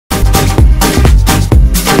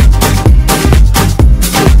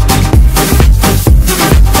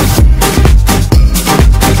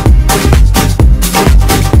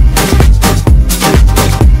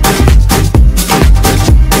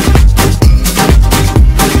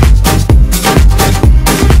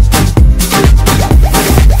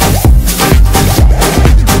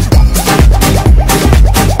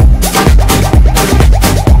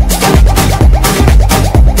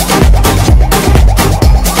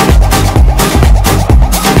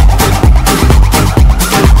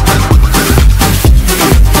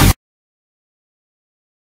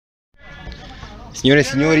Signore e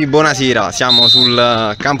signori, buonasera, siamo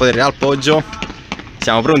sul campo del Real Poggio,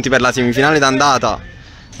 siamo pronti per la semifinale d'andata,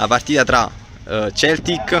 la partita tra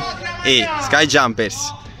Celtic e Sky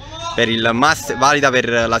Jumpers, per il master, valida per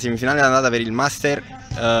la semifinale d'andata per il Master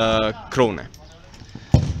Krone.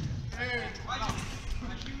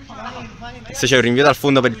 Adesso c'è un rinvio dal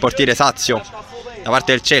fondo per il portiere Sazio da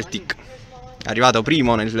parte del Celtic, arrivato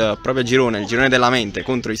primo nel proprio girone, il girone della mente,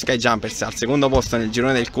 contro gli Sky Jumpers al secondo posto nel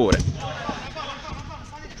girone del cuore.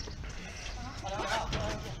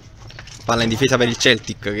 Palla in difesa per il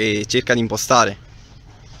Celtic che cerca di impostare.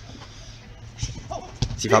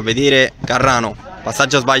 Si fa vedere Carrano,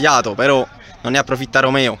 passaggio sbagliato, però non ne approfitta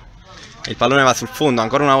Romeo e il pallone va sul fondo,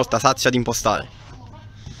 ancora una volta Sazio ad impostare.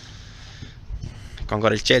 Ecco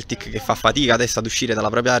ancora il Celtic che fa fatica adesso ad uscire dalla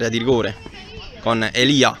propria area di rigore con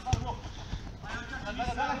Elia.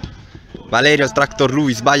 Valerio il tractor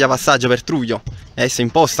lui sbaglia passaggio per Truglio e adesso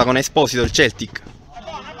imposta con Esposito il Celtic.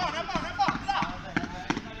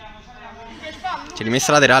 C'è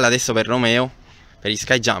rimessa laterale adesso per Romeo, per gli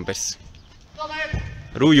Sky Jumpers.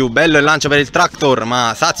 Ruiu, bello il lancio per il tractor,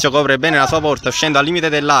 ma Sazio copre bene la sua porta uscendo al limite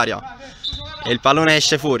dell'area e il pallone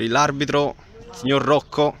esce fuori. L'arbitro, signor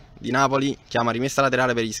Rocco di Napoli, chiama rimessa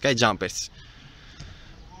laterale per gli Sky Jumpers.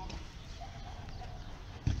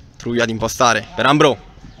 Truglio ad impostare per Ambrò.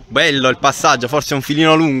 Bello il passaggio, forse un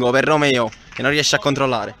filino lungo per Romeo che non riesce a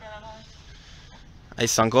controllare.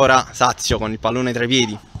 Adesso ancora Sazio con il pallone tra i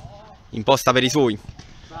piedi, imposta per i suoi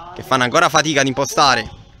che fanno ancora fatica ad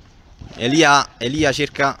impostare. Elia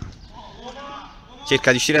cerca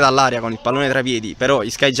di uscire dall'area con il pallone tra i piedi, però gli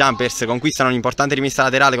Sky Jumpers conquistano un'importante rimessa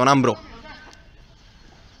laterale con Ambrò.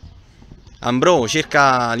 Ambrò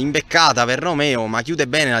cerca l'imbeccata per Romeo, ma chiude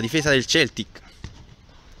bene la difesa del Celtic.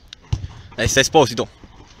 Adesso Esposito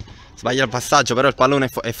sbaglia il passaggio, però il pallone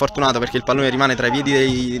è fortunato perché il pallone rimane tra i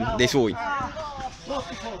piedi dei suoi.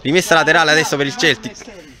 Rimessa laterale adesso per il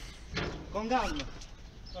Celtic.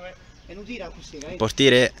 Il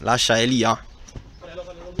portiere lascia Elia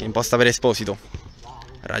che imposta per Esposito,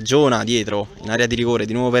 ragiona dietro in area di rigore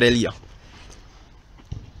di nuovo per Elia.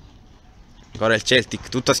 Ancora il Celtic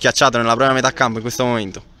tutto schiacciato nella propria metà campo in questo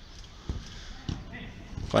momento,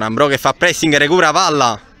 con Ambrò che fa pressing e recupera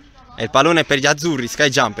palla e il pallone è per gli azzurri Sky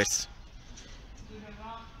Jumpers,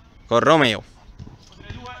 con Romeo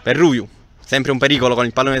per Ruiu, sempre un pericolo con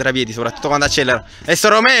il pallone tra i piedi soprattutto quando accelera. Adesso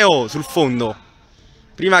Romeo sul fondo,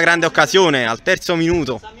 prima grande occasione al terzo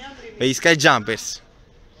minuto per gli Sky Jumpers.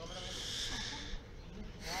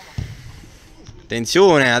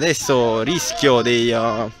 Attenzione, adesso rischio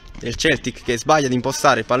del Celtic che sbaglia di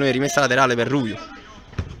impostare, il pallone rimessa laterale per Ruiu.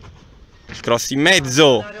 Il cross in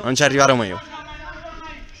mezzo, non ci arriva Romeo.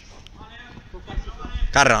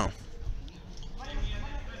 Carrano.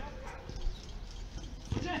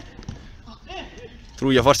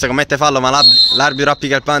 Truglio forse commette fallo, ma l'arbitro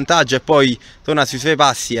applica il vantaggio e poi torna sui suoi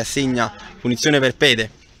passi e assegna punizione per Pede.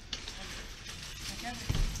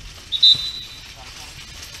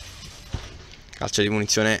 Calcio di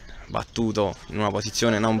punizione battuto in una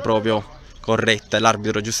posizione non proprio corretta e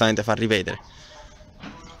l'arbitro giustamente fa ripetere.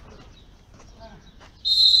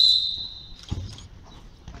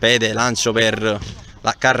 Pede, lancio per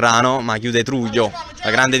Carrano, ma chiude Truglio, la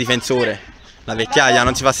grande difensore. La vecchiaia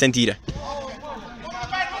non si fa sentire.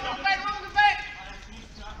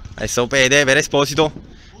 Adesso Pede per Esposito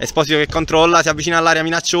che controlla, si avvicina all'area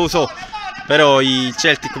minaccioso, però il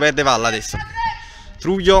Celtic perde palla adesso.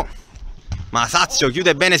 Truglio, ma Sazio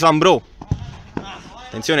chiude bene su Ambrò.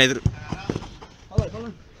 Attenzione,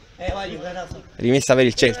 rimessa per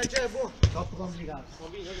il Celtic.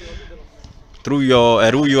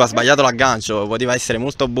 Ruiu ha sbagliato l'aggancio, poteva essere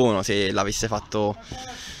molto buono se l'avesse fatto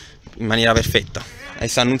in maniera perfetta.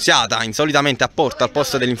 Adesso Annunziata insolitamente a porta al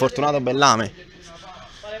posto dell'infortunato Bellame,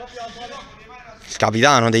 il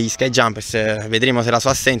capitano degli Sky Jumpers. Vedremo se la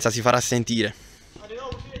sua assenza si farà sentire.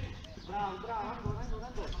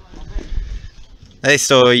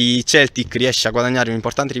 Adesso il Celtic riesce a guadagnare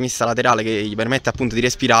un'importante rimessa laterale che gli permette appunto di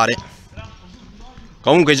respirare.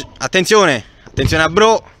 Comunque attenzione a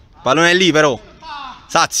Bro, pallone lì però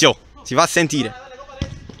Sazio si fa sentire.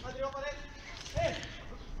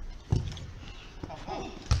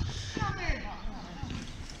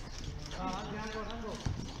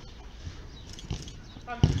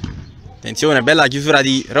 Attenzione, bella chiusura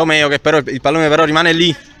di Romeo che però il pallone però rimane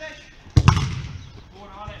lì.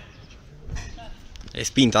 È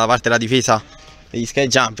spinta da parte della difesa degli Sky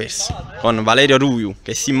Jumpers con Valerio Ruiu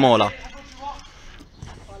che si immola.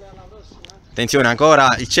 Attenzione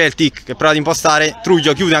ancora il Celtic che prova ad impostare.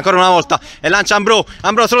 Truglio chiude ancora una volta e lancia Ambrò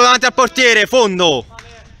solo davanti al portiere, fondo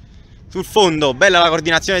sul fondo. Bella la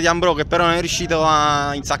coordinazione di Ambro, che però non è riuscito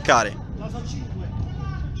a insaccare.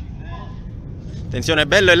 Attenzione,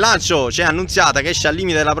 bello il lancio. C'è Annunziata che esce al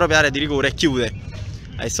limite della propria area di rigore e chiude.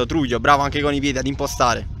 Adesso Truglio, bravo anche con i piedi ad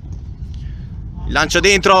impostare. Il lancio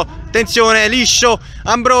dentro, attenzione, liscio.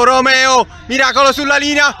 Ambro, Romeo, miracolo sulla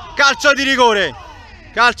linea. Calcio di rigore.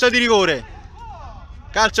 Calcio di rigore.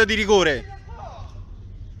 Calcio di rigore.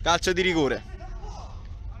 Calcio di rigore.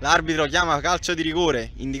 L'arbitro chiama calcio di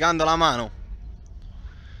rigore, indicando la mano.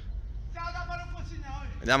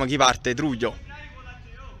 Vediamo chi parte. Truglio,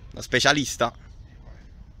 lo specialista.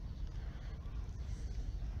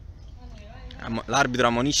 L'arbitro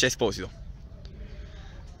ammonisce Esposito.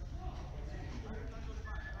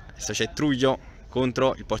 Adesso c'è Truglio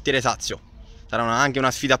contro il portiere Sazio. Sarà anche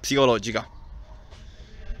una sfida psicologica.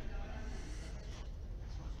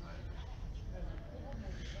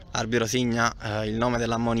 L'arbitro segna il nome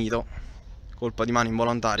dell'ammonito. Colpo di mano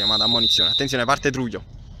involontario, ma da ammonizione. Attenzione, parte Truglio.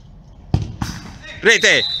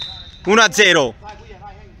 Rete 1-0.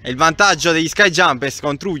 È il vantaggio degli Sky Jumpers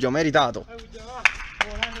con Truglio, meritato.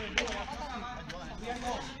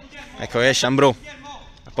 Ecco che esce Ambro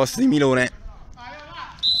al posto di Milone.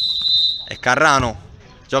 E Carrano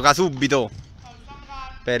gioca subito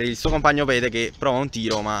per il suo compagno Pede, che prova un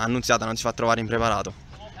tiro, ma Annunziata non si fa trovare impreparato.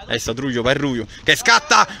 Adesso Truglio per Ruiu, che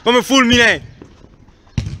scatta come un fulmine,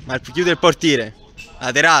 ma chiude il portiere.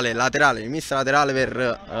 Laterale, rimessa laterale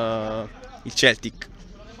per il Celtic.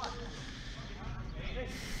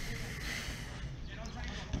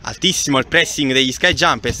 Altissimo il pressing degli Sky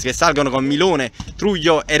Jumpers, che salgono con Milone,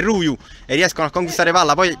 Truglio e Ruiu e riescono a conquistare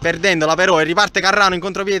palla, poi perdendola però, e riparte Carrano in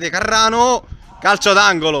contropiede. Carrano, calcio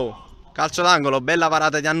d'angolo, bella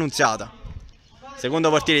parata di Annunziata. Secondo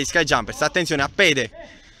portiere di Sky Jumpers. Attenzione a Pede,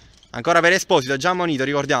 ancora per Esposito, già ammonito,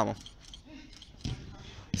 ricordiamo.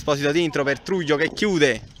 Esposito dentro per Truglio che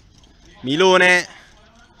chiude. Milone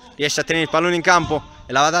riesce a tenere il pallone in campo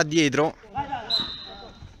e la va da dietro.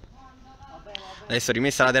 Adesso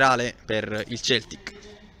rimessa laterale per il Celtic.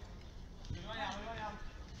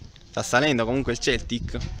 Sta salendo comunque il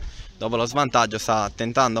Celtic. Dopo lo svantaggio sta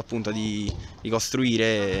tentando appunto di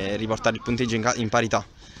ricostruire e riportare il punteggio in parità.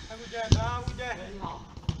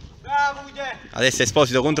 Adesso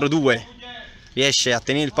Esposito contro 2. Riesce a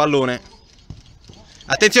tenere il pallone.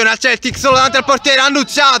 Attenzione al Celtic, solo davanti al portiere.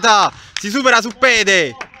 Annunziata si supera su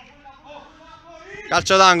Pede.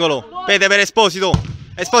 Calcio d'angolo. Pede per Esposito.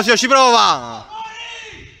 Esposito ci prova.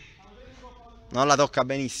 Non la tocca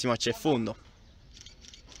benissimo, c'è fondo.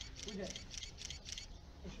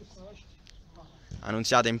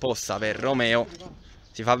 Annunziata imposta per Romeo.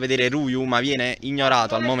 Si fa vedere Ruiu, ma viene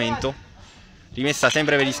ignorato al momento. Rimessa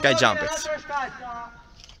sempre per gli Sky Jumpers.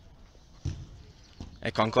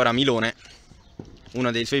 Ecco ancora Milone, uno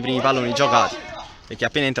dei suoi primi palloni giocati, perché è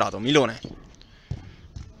appena entrato. Milone,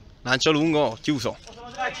 lancio lungo, chiuso.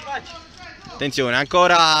 Attenzione,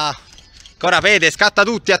 ancora Pede, scatta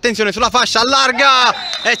tutti. Attenzione sulla fascia,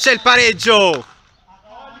 allarga e c'è il pareggio.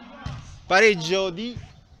 Pareggio di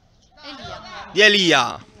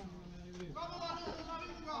Elia.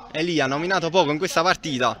 Elia, nominato poco in questa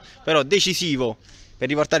partita, però decisivo per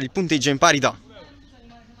riportare il punteggio in parità.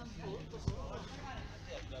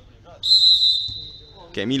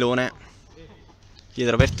 Che Milone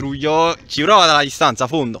dietro per Truglio, ci prova dalla distanza,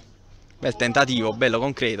 fondo. Bel tentativo, bello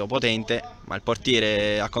concreto, potente, ma il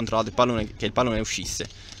portiere ha controllato il pallone, che il pallone uscisse.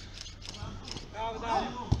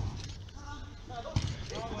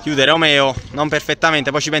 Chiude Romeo, non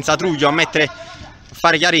perfettamente, poi ci pensa Truglio a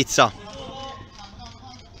fare chiarezza.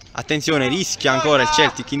 Attenzione, rischia ancora il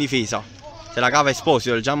Celtic in difesa. Se la cava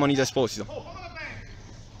Esposito, il già ammonito Esposito.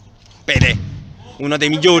 Pede, uno dei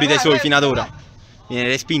migliori dei suoi fino ad ora. Viene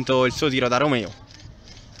respinto il suo tiro da Romeo.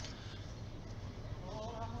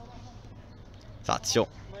 Sazio.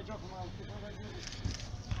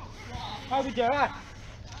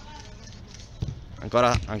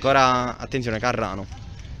 Ancora attenzione Carrano,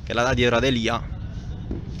 che la dà dietro ad Elia.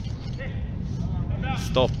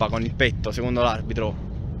 Stoppa con il petto, secondo l'arbitro,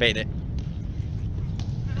 Pede.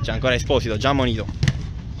 C'è ancora Esposito, già ammonito.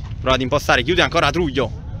 Prova ad impostare, chiude ancora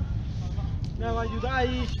Truglio. Devo aiutare,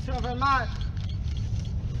 ci stiamo fermando.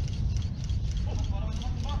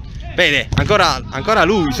 Pede, ancora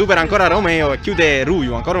lui, supera ancora Romeo e chiude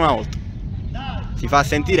Ruiu ancora una volta. Si fa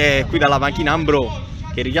sentire qui dalla panchina Ambro,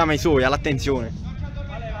 che richiama i suoi all'attenzione.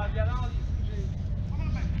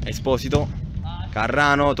 Esposito,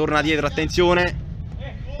 Carrano torna dietro, attenzione.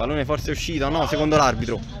 Pallone forse è uscito, no, secondo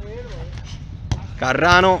l'arbitro.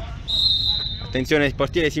 Carrano, attenzione, il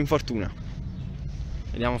portiere si infortuna.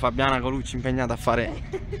 Vediamo Fabiana Colucci impegnata a fare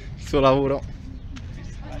il suo lavoro.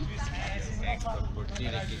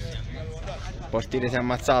 Il portiere si è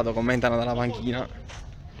ammazzato, commentano dalla panchina.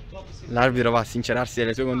 L'arbitro va a sincerarsi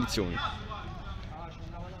delle sue condizioni.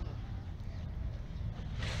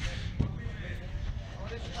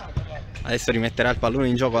 Adesso rimetterà il pallone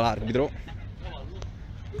in gioco l'arbitro.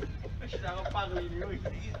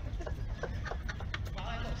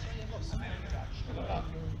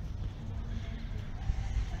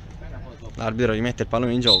 L'arbitro rimette il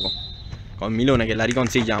pallone in gioco con Milone che la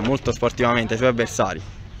riconsiglia molto sportivamente ai suoi avversari.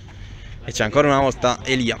 E c'è ancora una volta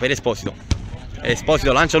Elia per Esposito.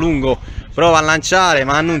 Esposito lancia lungo, prova a lanciare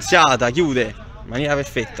ma Annunziata chiude in maniera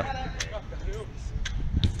perfetta.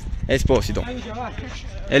 Esposito,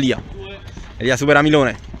 Elia supera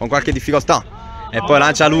Milone con qualche difficoltà e poi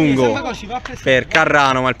lancia lungo per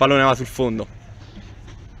Carrano, ma il pallone va sul fondo.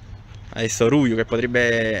 Adesso Ruiu, che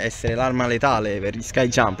potrebbe essere l'arma letale per gli Sky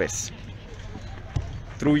Jumpers.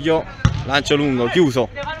 Truglio, lancio lungo, chiuso.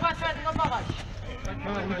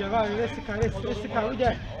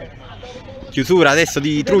 Chiusura adesso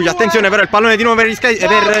di Truglio, attenzione però il pallone di nuovo per il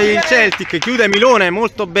Celtic, chiude Milone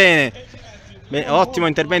molto bene. Ottimo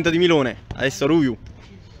intervento di Milone. Adesso Ruiu,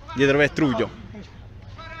 dietro per Truglio.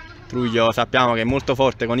 Truglio sappiamo che è molto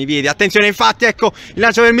forte con i piedi, attenzione infatti, ecco il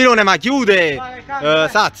lancio per Milone ma chiude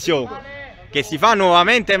Sazio, che si fa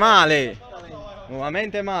nuovamente male.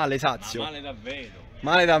 Nuovamente male Sazio. Male davvero.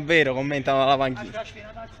 Male davvero, commentano alla panchina.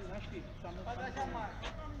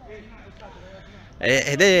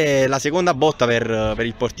 Ed è la seconda botta per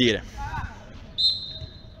il portiere.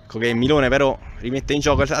 Ecco che Milone però rimette in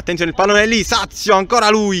gioco. Attenzione il pallone è lì, Sazio, ancora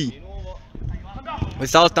lui.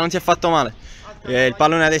 Questa volta non si è fatto male. Il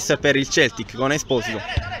pallone adesso è per il Celtic con Esposito.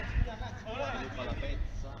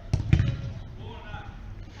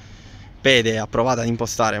 Pede ha provato ad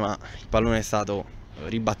impostare ma il pallone è stato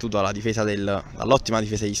ribattuto dalla difesa dall'ottima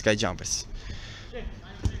difesa degli Sky Jumpers.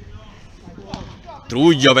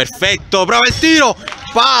 Truglio perfetto, prova il tiro,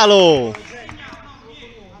 palo,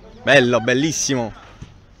 bello, bellissimo.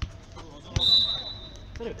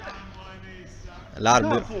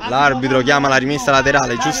 L'arbitro chiama la rimessa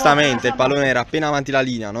laterale, giustamente il pallone era appena avanti la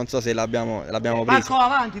linea, non so se l'abbiamo preso.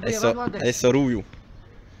 Adesso Ruiu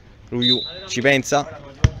ci pensa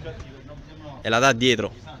e la dà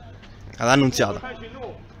dietro ad Annunziata.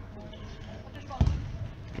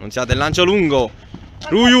 Annunziata il lancio lungo,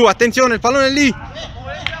 Ruiu, attenzione il pallone è lì,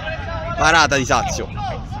 parata di Sazio.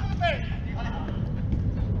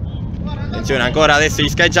 Attenzione ancora adesso gli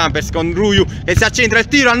Sky Jumpers con Ruiu che si accentra il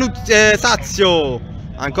tiro, Sazio,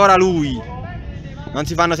 ancora lui. Non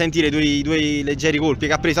si fanno sentire i due leggeri colpi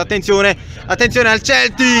che ha preso. Attenzione al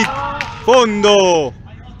Celtic, fondo,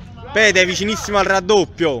 Pede vicinissimo al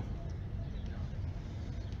raddoppio.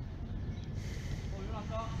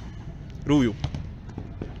 Ruiu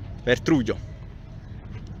per Truglio.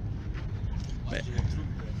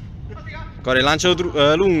 Ancora il lancio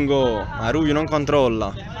lungo, ma Ruiu non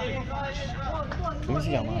controlla. Come si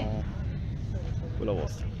chiama quello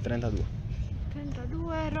vostro?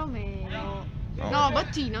 32 Romeo. No,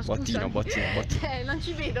 Bottino, scusa. Bottino. Non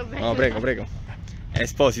ci vedo bene. No, prego.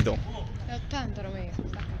 Esposito. È 80 Romeo.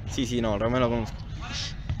 Sì, no, Romeo lo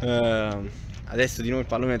conosco. Adesso di nuovo il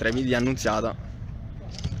pallone tra i piedi di Annunziata.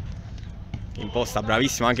 Imposta,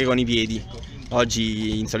 bravissimo anche con i piedi.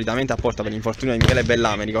 Oggi insolitamente a porta per l'infortunio di Michele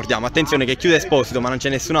Bellame, ricordiamo. Attenzione che chiude Esposito ma non c'è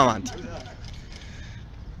nessuno avanti.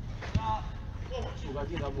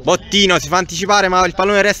 Bottino si fa anticipare ma il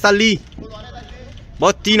pallone resta lì.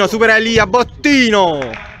 Bottino supera Elia, Bottino.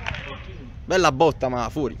 Bella botta ma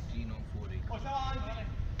fuori.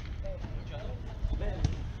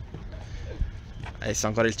 Adesso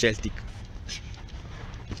ancora il Celtic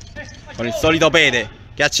con il solito Pede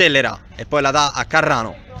che accelera e poi la dà a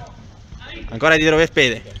Carrano. Ancora dietro per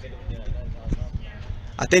Pede.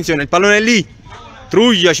 Attenzione il pallone è lì.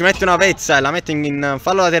 Truglio ci mette una pezza e la mette in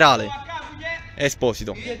fallo laterale.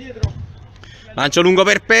 Esposito. Lancio lungo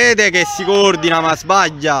per Pede che si coordina ma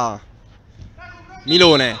sbaglia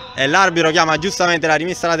Milone e l'arbitro chiama giustamente la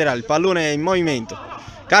rimessa laterale. Il pallone è in movimento.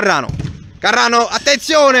 Carrano,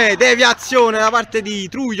 attenzione, deviazione da parte di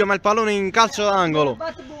Truglio ma il pallone in calcio d'angolo,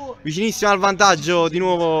 vicinissimo al vantaggio di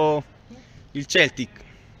nuovo il Celtic.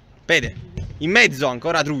 Pede in mezzo,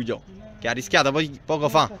 ancora Truglio che ha rischiato poco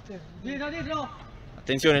fa.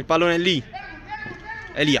 Attenzione il pallone è lì.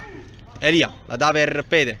 Elia la dà per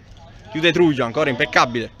Pede, chiude Truglio, ancora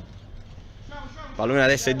impeccabile. Il pallone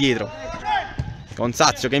adesso è dietro con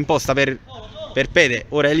Sazio che imposta per Pede.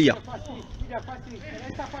 Ora Elia.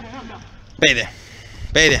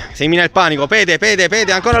 Pede semina il panico. Pede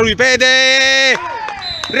ancora lui. Pede,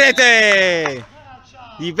 rete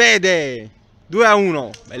di Pede,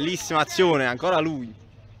 2-1. Bellissima azione, ancora lui.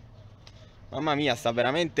 Mamma mia, sta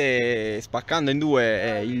veramente spaccando in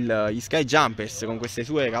due gli Sky Jumpers con queste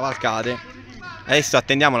sue cavalcate. Adesso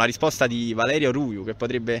attendiamo la risposta di Valerio Ruiu, che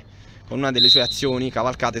potrebbe, con una delle sue azioni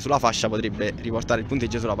cavalcate sulla fascia, potrebbe riportare il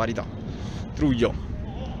punteggio sulla parità. Truglio,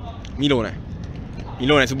 Milone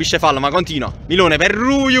subisce fallo ma continua. Milone per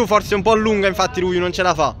Ruiu, forse un po' lunga, infatti Ruiu non ce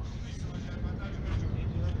la fa.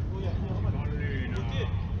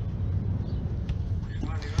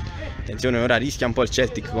 Attenzione, ora rischia un po' il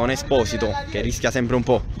Celtic con Esposito, che rischia sempre un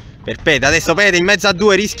po'. Per Pede, adesso Pede in mezzo a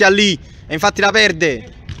due, rischia lì e infatti la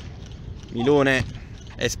perde. Milone,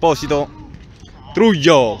 Esposito,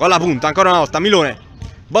 Truglio con la punta, ancora una volta Milone,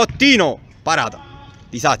 bottino, parata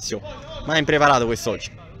di Sazio, ma è impreparato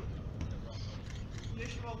quest'oggi.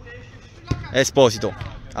 Esposito,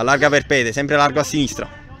 allarga per Pede, sempre largo a sinistra.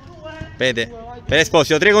 Pede per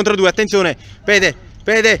Esposito, 3 contro 2, attenzione, Pede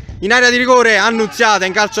in area di rigore, Annunziata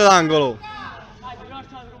in calcio d'angolo.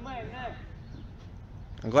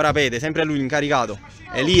 Ancora Pede, sempre lui incaricato.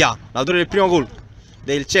 Elia, l'autore del primo gol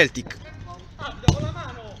del Celtic.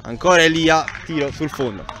 Ancora Elia, tiro sul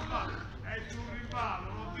fondo.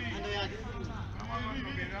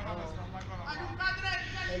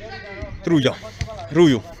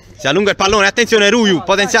 Ruiu, si allunga il pallone, attenzione Ruiu,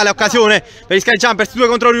 potenziale occasione per gli Sky Jumpers, 2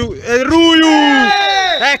 contro Ruiu.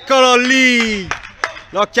 Eccolo lì,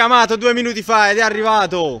 l'ho chiamato 2 minuti fa ed è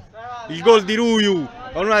arrivato il gol di Ruiu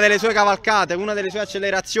con una delle sue cavalcate, una delle sue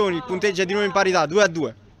accelerazioni. Il punteggio è di nuovo in parità,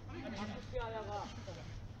 2-2.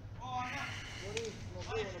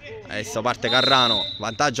 Adesso parte Carrano,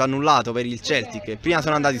 vantaggio annullato per il Celtic. Prima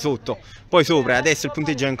sono andati sotto, poi sopra e adesso il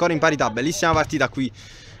punteggio è ancora in parità. Bellissima partita qui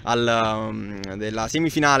della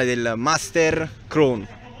semifinale del Master Krone.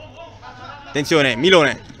 Attenzione,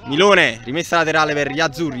 Milone, rimessa laterale per gli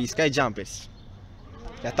azzurri, Sky Jumpers,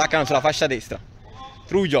 che attaccano sulla fascia destra.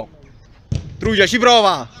 Truglio ci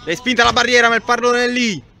prova, respinta la barriera ma il pallone è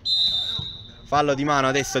lì. Fallo di mano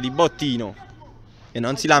adesso di Bottino, che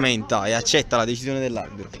non si lamenta e accetta la decisione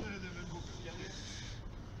dell'arbitro.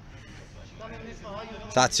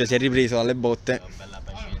 Sazio si è ripreso dalle botte.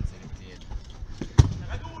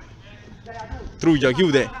 Truglio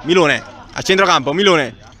chiude, Milone a centrocampo,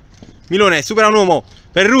 Milone supera un uomo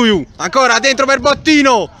per Ruiu, ancora dentro per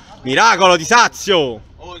Bottino, miracolo di Sazio.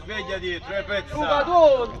 Oh, sveglia dietro, pezza.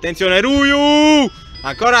 Attenzione Ruiu,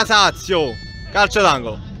 ancora Sazio, calcio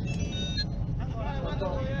d'angolo.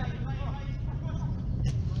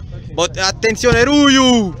 Attenzione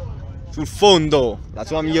Ruiu sul fondo, la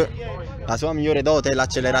sua migliore dote è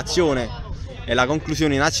l'accelerazione e la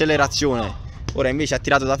conclusione in accelerazione. Ora invece ha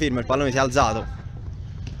tirato da fermo, il pallone si è alzato.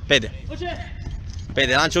 Pede,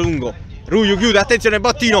 lancio lungo, Ruiu chiude, attenzione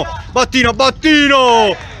Bottino,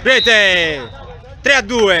 rete,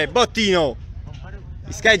 3-2, Bottino,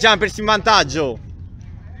 gli Sky Jumpers in vantaggio.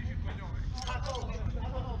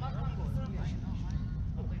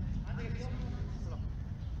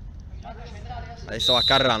 Adesso va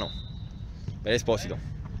Carrano per Esposito,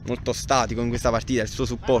 molto statico in questa partita, il suo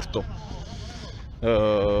supporto.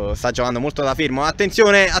 Sta giocando molto da fermo.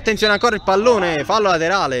 Attenzione ancora il pallone, fallo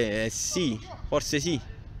laterale. Sì, forse sì.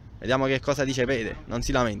 Vediamo che cosa dice Pede, non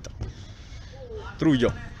si lamenta.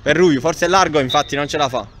 Truglio per Ruiu, forse è largo, infatti non ce la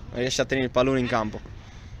fa, non riesce a tenere il pallone in campo.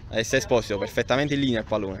 Adesso è Esposito, perfettamente in linea il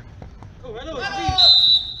pallone.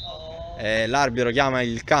 L'arbitro chiama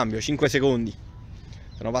il cambio, 5 secondi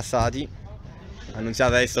sono passati.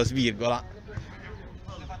 Annunziata adesso svirgola.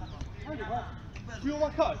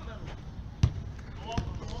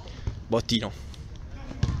 Bottino,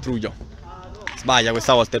 Truglio sbaglia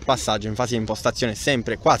questa volta il passaggio in fase di impostazione,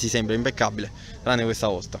 sempre, quasi sempre impeccabile, tranne questa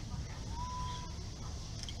volta.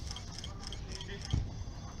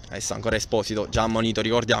 Adesso ancora Esposito, già ammonito,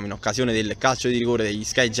 ricordiamo, in occasione del calcio di rigore degli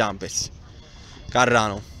Sky Jumpers.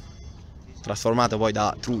 Carrano, trasformato poi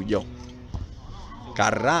da Truglio.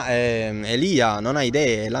 Elia non ha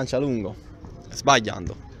idee, lancia lungo,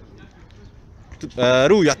 sbagliando.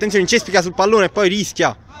 Ruiu, attenzione, incespica sul pallone e poi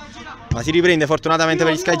rischia, ma si riprende fortunatamente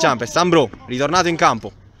per gli Sky Jumpers. Ambro, ritornato in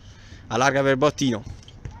campo, allarga per Bottino,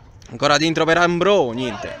 ancora dentro per Ambro,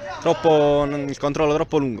 niente, il controllo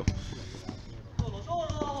troppo lungo.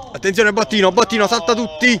 Attenzione Bottino, salta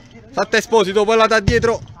tutti, salta Esposito, poi la da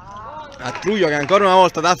dietro a Truglio che ancora una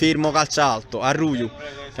volta da fermo calcia alto, a Ruiu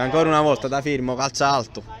che ancora una volta da fermo calcia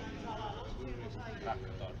alto.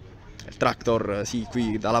 Il tractor, sì,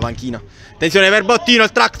 qui dalla panchina. Attenzione per Bottino,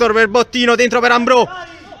 il tractor per Bottino, dentro per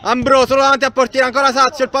Ambro solo davanti al portiere, ancora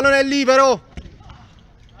Sazio, il pallone è lì però.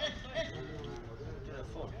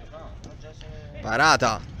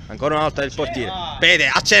 Parata ancora una volta del portiere. Pede,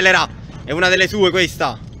 accelera, è una delle sue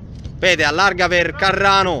questa. Pede, allarga per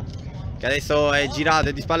Carrano che adesso è girato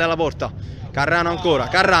e di spalle alla porta. Carrano ancora,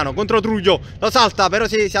 Carrano contro Truglio, lo salta, però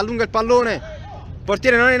si allunga il pallone, il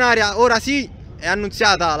portiere non è in aria, ora sì, è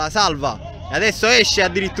annunziata la salva e adesso esce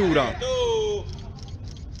addirittura.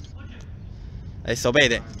 Adesso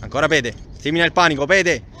Pede, ancora Pede, semina il panico,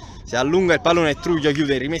 Pede, si allunga il pallone e Truglio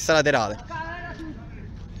chiude, rimessa laterale.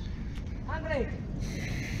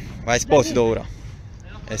 Va Esposito ora,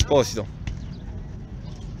 Esposito,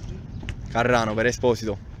 Carrano per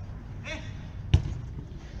Esposito.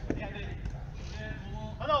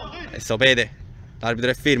 Adesso Pede,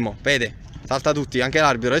 l'arbitro è fermo, Pede, salta tutti, anche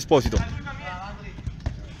l'arbitro, Esposito.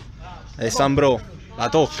 Adesso Ambrò, la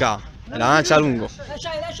tocca e la lancia a lungo.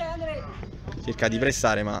 Cerca di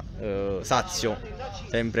pressare ma Sazio,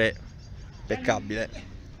 sempre impeccabile.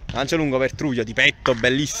 Lancia lungo per Truglio, di petto,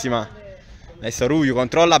 bellissima. Adesso Ruju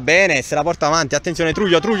controlla bene e se la porta avanti, attenzione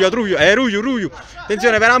Truglio, Ruju.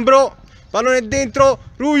 Attenzione per Ambrò, pallone dentro,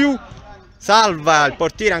 Ruju. Salva il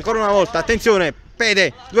portiere ancora una volta, attenzione.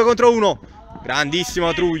 Pede, 2 contro 1,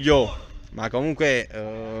 grandissimo Truglio, ma comunque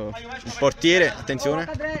il portiere, attenzione,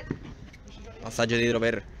 passaggio dietro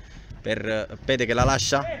per Pede che la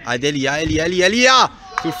lascia ad Elia,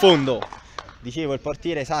 sul fondo. Dicevo, il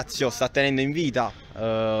portiere Sazio sta tenendo in vita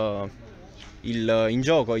in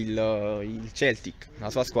gioco il Celtic,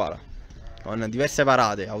 la sua squadra, con diverse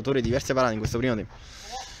parate, autore di diverse parate in questo primo tempo.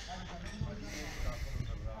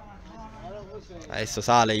 Adesso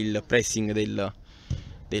sale il pressing del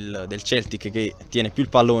Celtic che tiene più il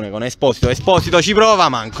pallone con Esposito. Esposito ci prova,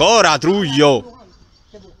 ma ancora Truglio.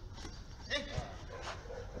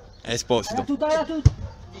 Esposito.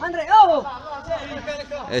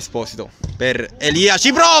 Esposito per Elia,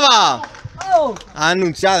 ci prova!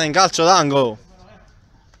 Annunziata in calcio d'angolo.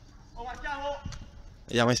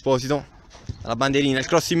 Vediamo Esposito. La bandierina, il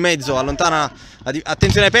cross in mezzo, allontana.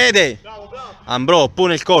 Attenzione Pede. Ambrò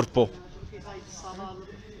pone il corpo.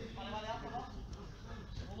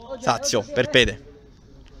 Sazio per Pede,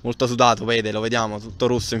 molto sudato Pede, lo vediamo tutto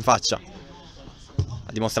rosso in faccia,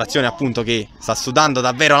 a dimostrazione appunto che sta sudando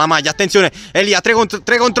davvero la maglia. Attenzione Elia, 3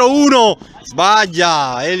 contro 1,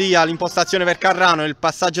 sbaglia Elia, l'impostazione per Carrano, il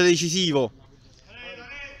passaggio decisivo.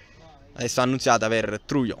 Adesso annunziata per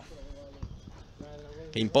Truglio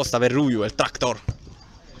che imposta per Ruju, il tractor.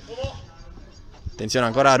 Attenzione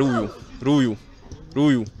ancora Ruju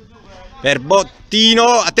per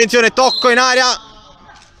Bottino, attenzione tocco in aria.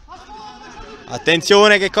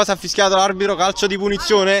 Attenzione, che cosa ha fischiato l'arbitro? Calcio di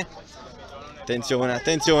punizione.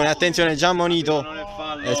 Attenzione, già ammonito.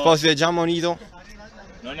 Esposito è già ammonito.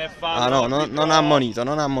 Non è fallo. Ah no, non ha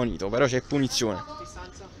ammonito, però c'è punizione.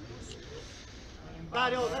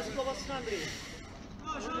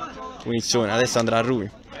 Punizione, adesso andrà a Rui.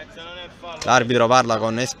 L'arbitro parla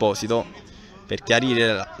con Esposito per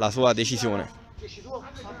chiarire la sua decisione.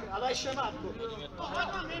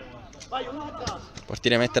 Il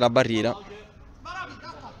portiere mette la barriera.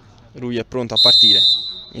 Ruju è pronto a partire.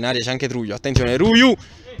 In aria c'è anche Truglio. Attenzione Ruju,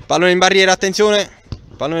 pallone in barriera, attenzione.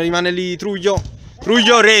 Il pallone rimane lì, Truglio,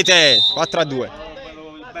 rete. 4-2.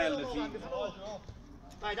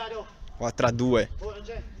 4-2.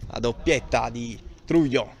 La doppietta di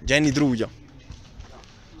Truglio, Jenny Truglio.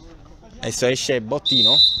 Adesso esce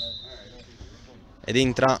Bottino ed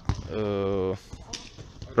entra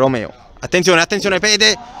Romeo. Attenzione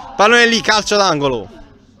Pede, pallone lì, calcio d'angolo.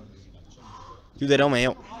 Chiude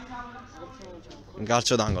Romeo. Un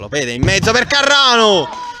calcio d'angolo, Pede in mezzo per Carrano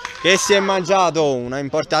che si è mangiato una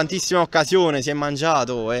importantissima occasione, si è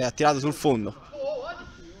mangiato e ha tirato sul fondo.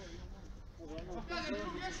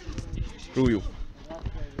 Ruju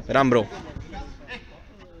per Ambrò.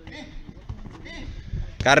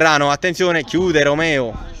 Carrano, attenzione, chiude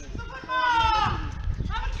Romeo.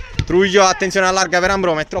 Truglio, attenzione, allarga per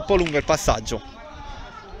Ambrò, ma è troppo lungo il passaggio.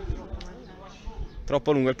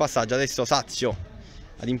 Adesso Sazio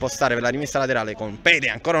ad impostare per la rimessa laterale con Pede,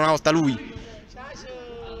 ancora una volta lui.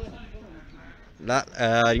 La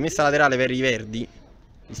rimessa laterale per i verdi,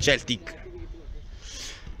 il Celtic.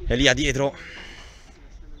 Elia dietro.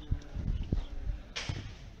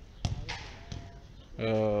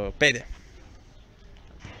 Pede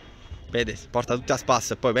porta tutti a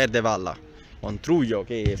spasso e poi perde palla con Truglio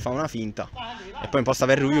che fa una finta e poi imposta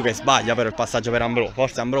per Ruju che sbaglia però il passaggio per Ambrò.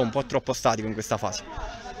 Forse Ambrò un po' troppo statico in questa fase,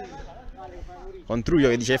 con Truglio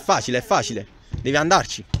che dice è facile, devi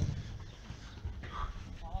andarci.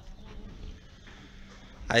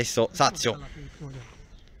 Adesso Sazio,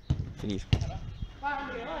 finito.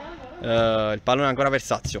 Il pallone ancora per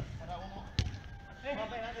Sazio.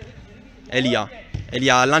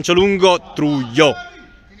 Elia, lancio lungo, Truglio.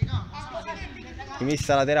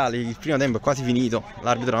 Rimessa laterale, il primo tempo è quasi finito,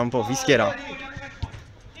 l'arbitro un po' fischierà.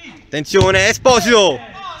 Attenzione, Esposito,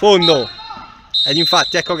 fondo. Ed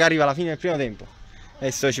infatti ecco che arriva la fine del primo tempo.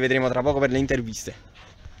 Adesso ci vedremo tra poco per le interviste.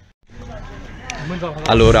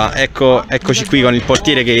 Allora, eccoci qui con il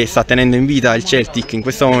portiere che sta tenendo in vita il Celtic in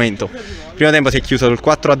questo momento. Il primo tempo si è chiuso sul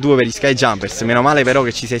 4-2 per gli Sky Jumpers. Meno male però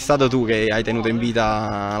che ci sei stato tu che hai tenuto in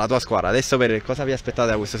vita la tua squadra. Adesso per cosa vi aspettate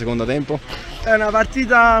da questo secondo tempo? È una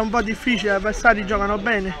partita un po' difficile, gli avversari giocano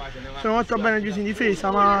bene, sono molto bene chiusi in difesa,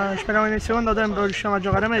 ma speriamo che nel secondo tempo riusciamo a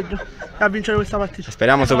giocare meglio e a vincere questa partita.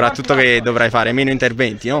 Speriamo soprattutto che dovrai fare meno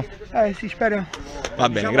interventi, no? Sì, speriamo. Va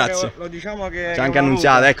bene, grazie. Lo diciamo che c'è anche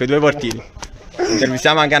Annunziata, ecco i due portieri.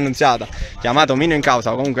 Intervistiamo anche Annunziata, chiamato meno in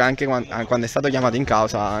causa, comunque anche quando è stato chiamato in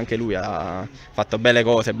causa anche lui ha fatto belle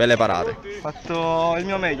cose, belle parate. Ho fatto il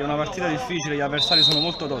mio meglio, una partita difficile, gli avversari sono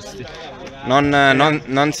molto tosti.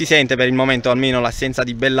 Non si sente per il momento almeno l'assenza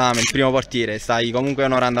di Bellame, il primo portiere, stai comunque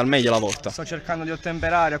onorando al meglio la volta. Sto cercando di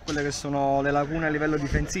ottemperare a quelle che sono le lacune a livello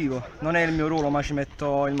difensivo, non è il mio ruolo ma ci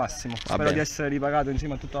metto il massimo, spero di essere ripagato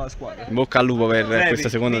insieme a tutta la squadra. In bocca al lupo per questo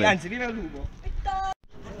secondo tempo. Anzi, viva il lupo!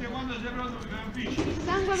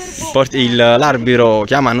 L'arbitro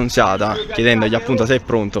chiama Annunziata chiedendogli appunto se è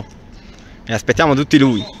pronto e aspettiamo tutti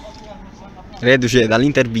lui, reduce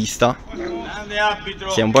dall'intervista,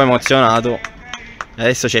 si è un po' emozionato e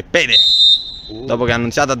adesso c'è Pede dopo che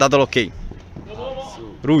Annunziata ha dato l'ok.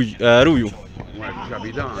 Ruiu,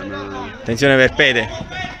 attenzione per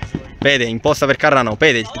Pede imposta per Carrano,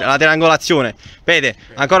 Pede la triangolazione, Pede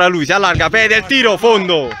ancora lui, si allarga, Pede il tiro,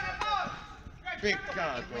 fondo.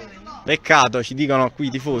 Peccato, ci dicono qui i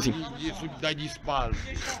tifosi. Dagli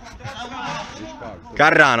spalti.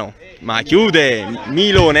 Carrano, ma chiude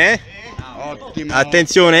Milone. Ottimo.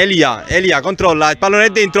 Attenzione, Elia controlla, il pallone è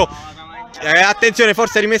dentro. Attenzione,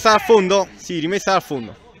 forse rimessa dal fondo? Sì, rimessa dal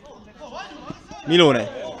fondo.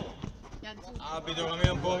 Milone. Abito, come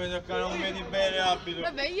un po' mi tocca, non vedi bene, abito.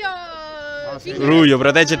 Vabbè, io... Ruiu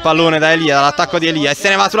protegge il pallone da Elia, dall'attacco di Elia e se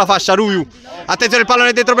ne va sulla fascia Ruiu. Attenzione, il pallone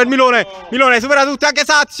è dentro per Milone. Milone supera tutti, anche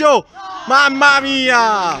Sazio. Mamma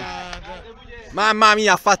mia! Mamma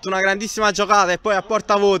mia, ha fatto una grandissima giocata e poi a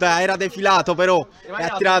porta vuota era defilato però e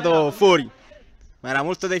ha tirato fuori. Ma era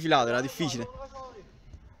molto defilato, era difficile.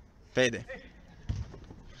 Fede.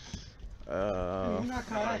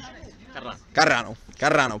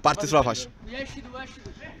 Carrano, parte sulla fascia.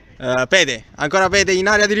 Pede, ancora Pede in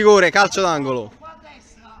area di rigore, calcio d'angolo.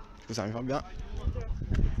 Scusami Fabio.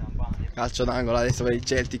 Calcio d'angolo adesso per il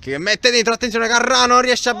Celtic che mette dentro, attenzione Carrano, non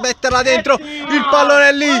riesce a metterla dentro, il pallone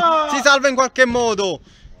è lì, si salva in qualche modo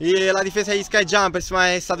la difesa degli Sky Jumpers,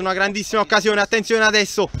 ma è stata una grandissima occasione, attenzione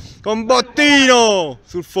adesso con Bottino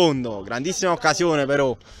sul fondo, grandissima occasione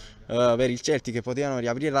però per il Celtic che potevano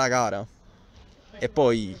riaprire la gara e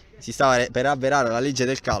poi si stava per avverare la legge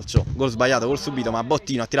del calcio, gol sbagliato, gol subito, ma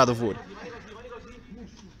Bottino ha tirato fuori.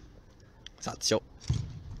 Sazio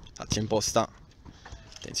imposta.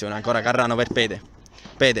 Attenzione ancora Carrano per Pede,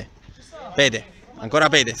 ancora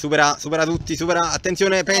Pede, supera tutti,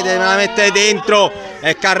 attenzione Pede, me la mette dentro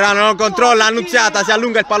e Carrano non controlla, Annunziata si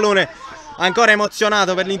allunga il pallone, ancora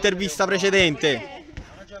emozionato per l'intervista precedente.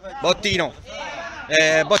 Bottino,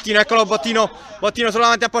 eccolo Bottino solo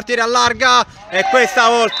davanti al portiere, allarga e questa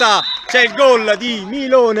volta c'è il gol di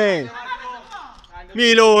Milone,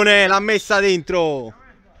 l'ha messa dentro.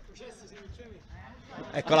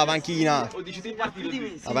 Ecco la panchina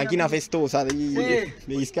festosa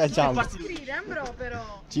degli Sky Jumpers.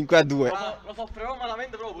 5-2.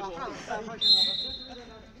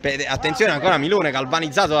 Pede, attenzione ancora Milone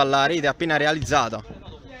galvanizzato dalla rete appena realizzata.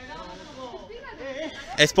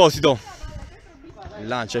 Esposito, il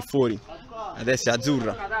lancio è fuori, adesso è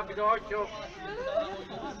azzurra.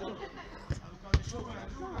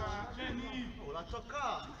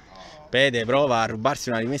 Pede prova a rubarsi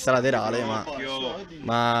una rimessa laterale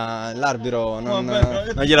ma l'arbitro non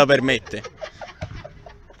glielo permette.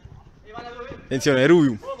 Attenzione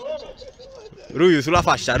Ruiu sulla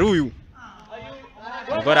fascia,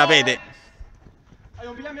 ancora Pede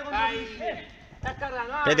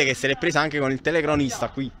che se l'è presa anche con il telecronista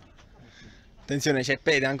qui. Attenzione, c'è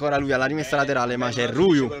Pede ancora lui alla rimessa laterale, ma c'è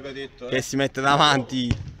Ruiu che si mette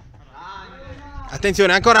davanti.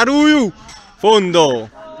 Attenzione ancora Ruiu,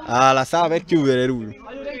 fondo. La stava per chiudere Ruiu.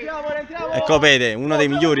 Ecco Pede, uno dei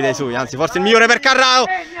migliori dei suoi, anzi forse il migliore per Carrao.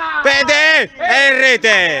 Pede è in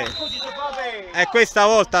rete. E questa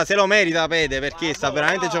volta se lo merita Pede perché sta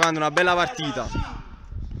veramente giocando una bella partita.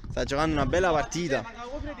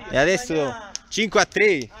 E adesso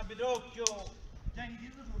 5-3.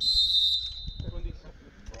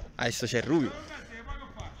 Adesso c'è Ruiu.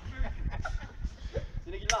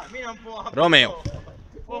 Romeo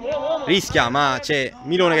rischia, ma c'è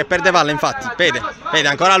Milone che perde palla, infatti Pede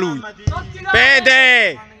ancora lui,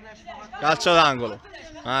 Pede calcio d'angolo.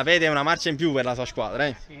 Ma vede una marcia in più per la sua squadra,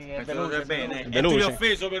 eh? Sì, è veloce, bene. È veloce. Ti ho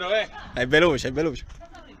offeso però, È veloce, è veloce.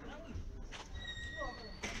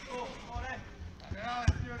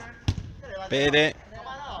 Pede.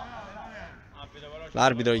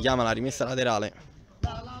 L'arbitro richiama la rimessa laterale.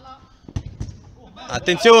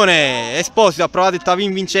 Attenzione, Esposito ha provato il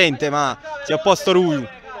tavin vincente, ma si è opposto Ruiu.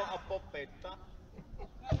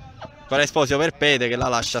 Ancora Esposito per Pede che la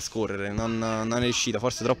lascia scorrere, non è riuscito,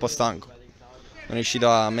 forse troppo stanco. Non è riuscito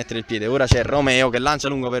a mettere il piede. Ora c'è Romeo che lancia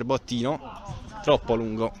lungo per Bottino. Troppo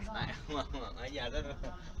lungo.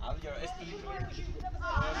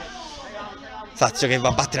 Sazio che va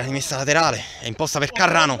a battere la rimessa laterale. È imposta per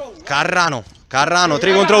Carrano. Carrano,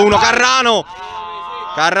 3 contro 1. Carrano,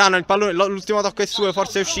 il pallone, l'ultimo tocco è suo,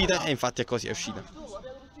 forse è uscita. E infatti è così, è uscita.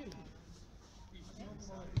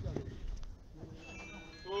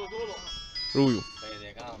 Ruiu.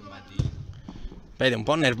 Pede un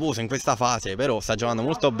po' nervoso in questa fase, però sta giocando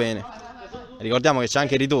molto bene. Ricordiamo che c'è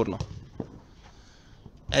anche il ritorno.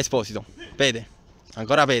 Esposito, Pede,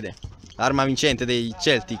 ancora Pede. L'arma vincente dei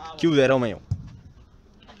Celtic, chiude Romeo.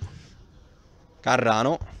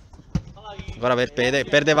 Carrano, ancora per Pede,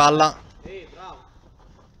 perde palla.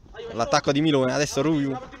 L'attacco di Milone, adesso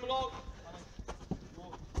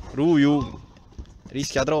Ruiu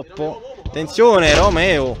rischia troppo. Attenzione,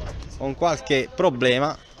 Romeo con qualche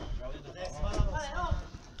problema.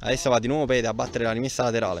 Adesso va di nuovo Pede a battere la rimessa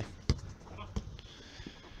laterale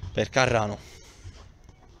per Carrano.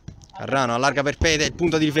 Carrano allarga per Pede, il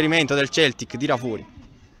punto di riferimento del Celtic, tira fuori.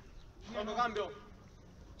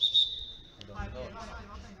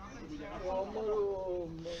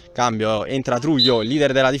 Cambio, entra Truglio, il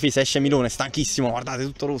leader della difesa, esce Milone, stanchissimo, guardate,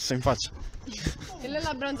 tutto rosso in faccia. E lei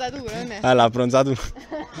la bronzatura, non è? La bronzatura.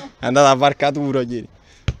 È andata a Barcaturo ieri.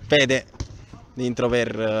 Pede dentro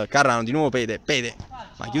per Carrano, di nuovo Pede,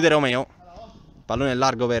 ma chiude Romeo. Pallone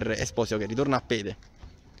largo per Esposito che ritorna a Pede.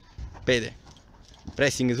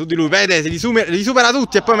 Pressing su di lui, Pede li supera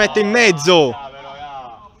tutti e poi mette in mezzo.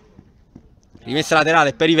 Rimessa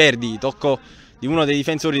laterale per i Verdi, tocco di uno dei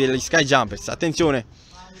difensori degli Sky Jumpers. Attenzione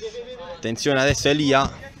adesso Elia.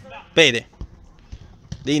 Pede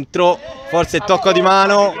dentro, forse il tocco di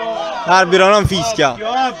mano. L'arbitro non fischia.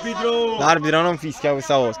 L'arbitro non fischia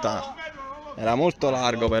questa volta. Era molto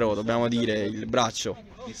largo però, dobbiamo dire, il braccio.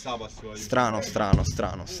 Strano.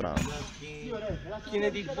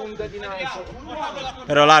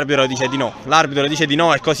 Però l'arbitro dice di no. L'arbitro dice di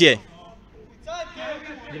no e così è. Il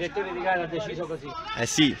direttore di gara ha deciso così. Eh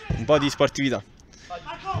sì, un po' di sportività.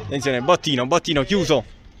 Attenzione, Bottino chiuso.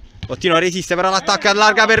 Bottino resiste però l'attacco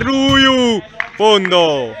allarga per Ruiu.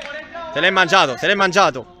 Fondo. Se l'è mangiato.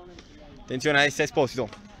 Attenzione adesso Esposito.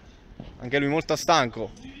 Anche lui molto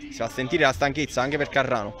stanco. Si fa sentire la stanchezza anche per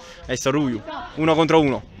Carrano. Adesso Ruiu, 1 contro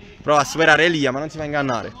 1. Prova a superare Elia ma non si fa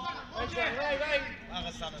ingannare.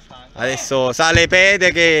 Adesso sale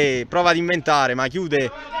Pede che prova ad inventare ma chiude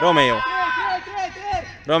Romeo.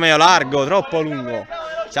 Romeo largo, troppo lungo.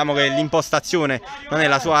 Diciamo che l'impostazione non è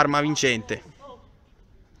la sua arma vincente.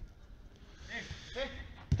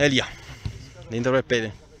 Elia dentro per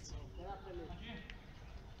Pede.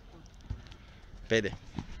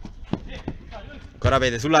 Ancora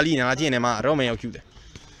Pede sulla linea, la tiene ma Romeo chiude.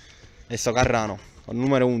 Adesso Carrano con il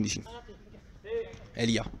numero 11.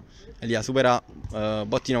 Elia supera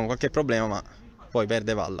Bottino con qualche problema ma poi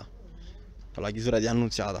perde palla con la chiusura di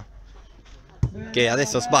Annunziata che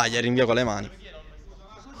adesso sbaglia il rinvio con le mani.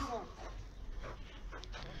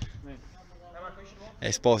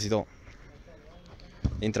 Esposito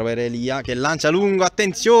dentro per Elia che lancia lungo,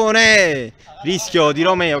 attenzione, rischio di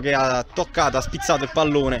Romeo che ha toccato, ha spizzato il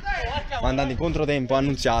pallone mandando in controtempo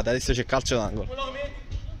Annunziata. Adesso c'è calcio d'angolo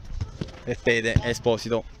per Pede.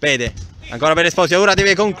 Esposito, Pede ancora per Esposito, ora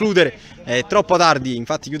deve concludere, è troppo tardi,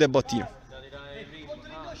 infatti chiude Bottino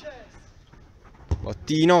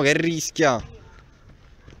che rischia.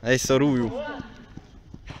 Adesso Ruiu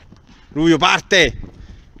parte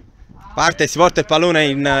e si porta il pallone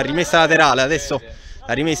in rimessa laterale. Adesso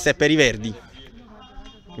la rimessa è per i Verdi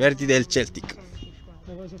del Celtic.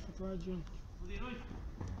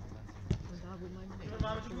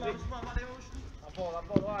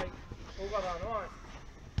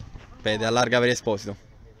 Pede allarga per Esposito,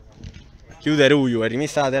 chiude Ruiu e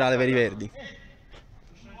rimessa laterale per i Verdi.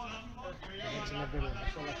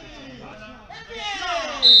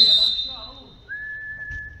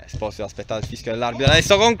 Esposito ha aspettato il fischio dell'arbitro,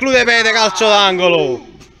 adesso conclude Pede, calcio d'angolo.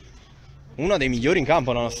 Uno dei migliori in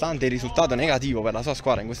campo nonostante il risultato negativo per la sua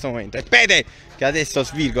squadra in questo momento. E Pede che adesso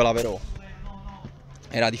svirgola però.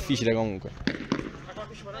 Era difficile comunque.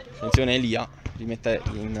 Attenzione Elia, rimette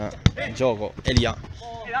in gioco Elia.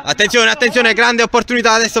 Attenzione, attenzione, grande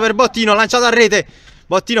opportunità adesso per Bottino, lanciato a rete.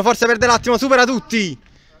 Bottino forse perde l'attimo, supera tutti.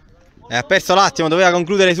 Ha perso l'attimo, doveva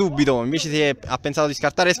concludere subito. Invece ha pensato di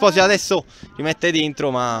scartare Esposito, adesso rimette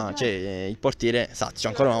dentro, ma c'è il portiere Sazio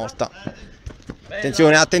ancora una volta.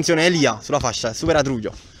 Attenzione, attenzione Elia sulla fascia, supera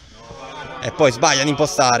Truglio. E poi sbaglia ad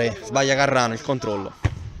impostare, sbaglia Carrano il controllo.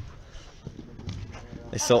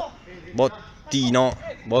 Adesso Bottino,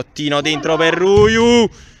 Bottino dentro per Ruiu.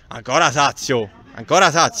 Ancora Sazio,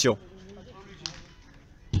 ancora Sazio.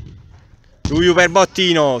 Ruiu per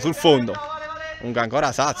Bottino sul fondo. Comunque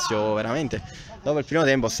ancora Sazio, veramente dopo il primo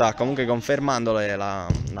tempo sta comunque confermando la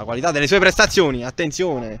qualità delle sue prestazioni.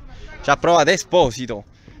 Attenzione, ci ha provato Esposito,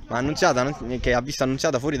 ma Annunziata, che ha visto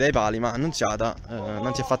Annunziata fuori dai pali, ma Annunziata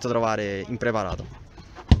non si è fatto trovare impreparato.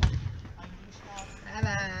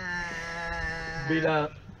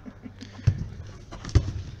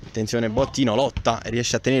 Attenzione Bottino, lotta e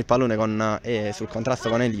riesce a tenere il pallone sul contrasto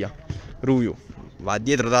con Elia. Ruiu va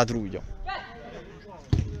dietro da Truglio.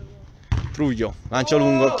 Truglio, lancio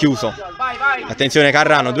lungo, chiuso. Attenzione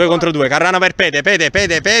Carrano, 2 contro 2. Carrano per Pede,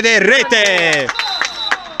 rete!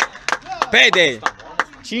 Pede,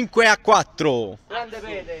 5-4.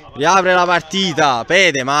 Riapre la partita.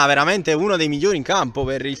 Pede, ma veramente uno dei migliori in campo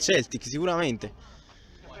per il Celtic, sicuramente.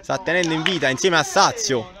 Sta tenendo in vita insieme a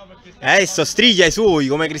Sazio. E adesso striglia i suoi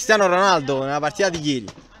come Cristiano Ronaldo nella partita di ieri.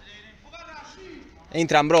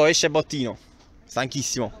 Entra Ambrò, esce Bottino.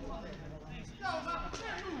 Stanchissimo.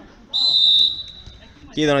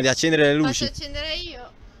 Chiedono di accendere le luci. Faccio accendere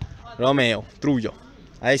io. Romeo, Truglio.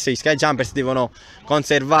 Adesso i Sky Jumpers devono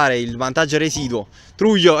conservare il vantaggio residuo.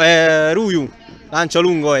 Truglio, Ruiu, lancio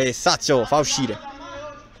lungo e Sazio fa uscire.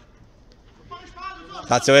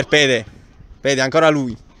 Sazio per Pede. Pede ancora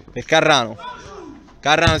lui. Per Carrano.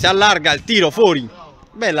 Carrano si allarga, il tiro fuori.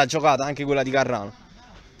 Bella giocata anche quella di Carrano.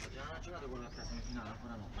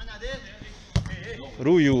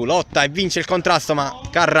 Ruiu lotta e vince il contrasto, ma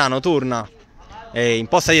Carrano torna e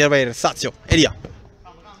imposta dietro per Sazio. Elia.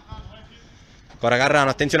 Ancora Carrano,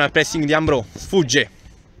 attenzione al pressing di Ambrò. Sfugge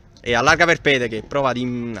e allarga per Pede, che prova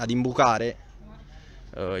ad imbucare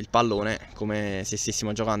il pallone come se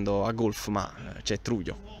stessimo giocando a golf, ma c'è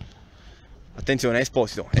Truglio. Attenzione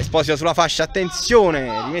Esposito, Esposito sulla fascia,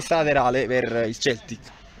 attenzione, rimessa laterale per il Celtic.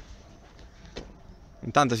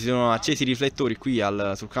 Intanto si sono accesi i riflettori qui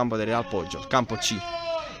sul campo del Real Poggio, il campo C.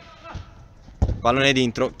 Pallone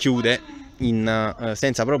dentro, chiude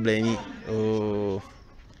senza problemi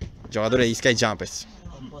giocatore degli Sky Jumpers.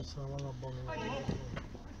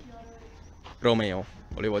 Romeo,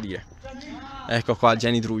 volevo dire. Ecco qua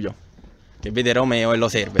Gianni Truglio che vede Romeo e lo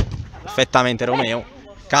serve perfettamente. Romeo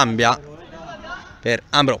cambia per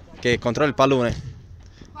Ambrò che controlla il pallone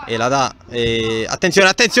e la dà. Attenzione,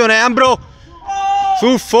 attenzione Ambrò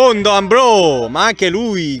sul fondo. Ambrò, ma anche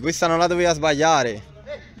lui questa non la doveva sbagliare,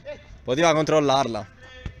 poteva controllarla.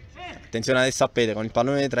 Attenzione adesso a Pede con il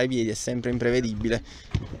pallone tra i piedi, è sempre imprevedibile.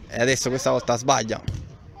 E adesso questa volta sbaglia.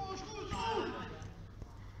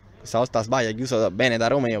 Questa volta sbaglia, chiuso bene da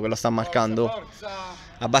Romeo che lo sta marcando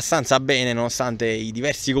abbastanza bene nonostante i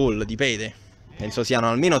diversi gol di Pede. Penso siano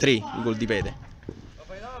almeno 3 i gol di Pede.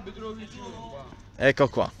 Ecco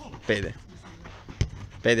qua, Pede.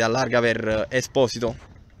 Pede allarga per Esposito.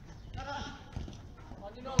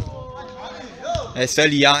 Adesso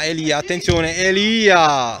Elia, Elia, attenzione,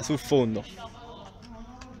 Elia sul fondo.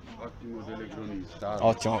 Ottimo telecronista.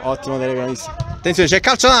 Ottimo telecronista. Attenzione, c'è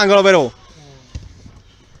calcio d'angolo però.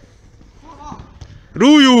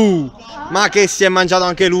 Ruiu, ma che si è mangiato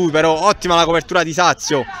anche lui però. Ottima la copertura di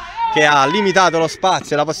Sazio, che ha limitato lo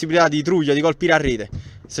spazio e la possibilità di Truglio di colpire a rete.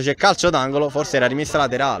 Adesso c'è calcio d'angolo, forse era rimessa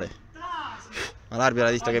laterale, ma l'arbitro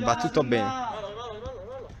ha detto che va tutto bene.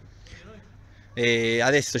 E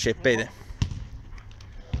adesso c'è Pede.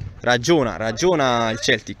 Ragiona il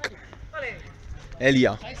Celtic.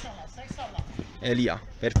 Elia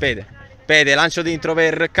per Pede. Pede, lancio dentro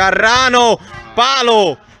per Carrano.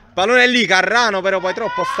 Palo, pallone è lì. Carrano però poi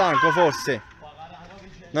troppo stanco, forse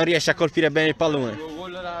non riesce a colpire bene il pallone.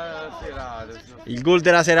 Il gol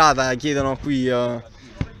della serata chiedono qui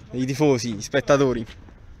i tifosi, gli spettatori.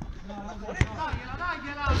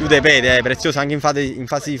 Chiude Pede, è prezioso anche in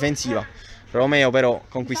fase difensiva. Romeo però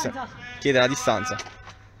conquista, chiede la distanza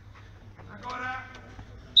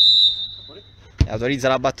e autorizza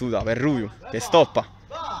la battuta per Ruiu che stoppa.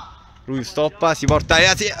 Ruiu stoppa, si porta,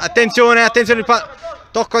 attenzione, attenzione,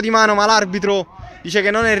 tocco di mano, ma l'arbitro dice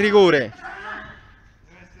che non è rigore.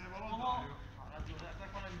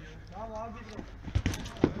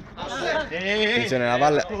 Attenzione la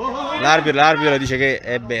palla. L'arbitro dice che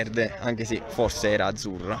è verde, anche se forse era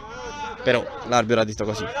azzurra. Però l'arbitro ha detto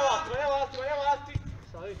così.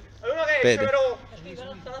 Pede.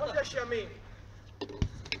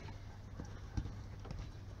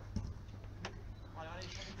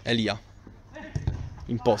 Elia.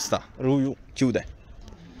 Imposta. Ruiu chiude.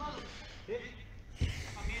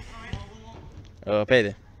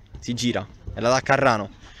 Pede. Si gira. E la dà a Carrano.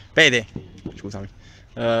 Pede. Scusami.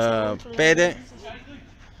 Pede.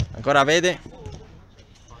 Ancora Pede.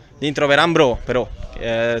 Dentro per Ambrò, però.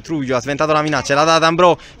 Truglio ha sventato la minaccia. La dà ad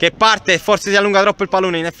Ambrò che parte e forse si allunga troppo il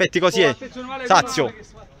pallone. In effetti così è. Sazio.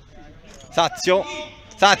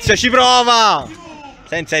 Sazio ci prova.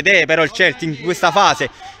 Senza idee però il Celtic in questa fase.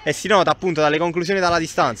 E si nota appunto dalle conclusioni dalla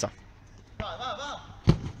distanza.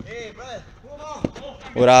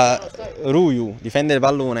 Ora Ruiu difende il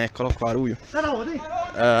pallone, eccolo qua Ruiu.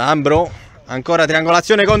 Ambrò, ancora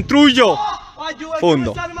triangolazione con Truglio.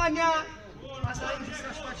 Fondo.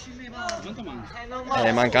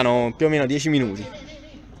 Mancano più o meno 10 minuti.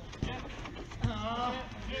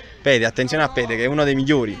 Pede, attenzione a Pede che è uno dei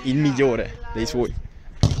migliori, il migliore dei suoi.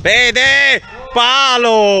 Pede!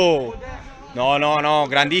 Palo! No,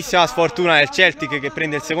 grandissima sfortuna del Celtic che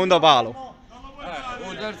prende il secondo palo.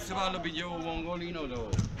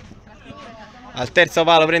 Al terzo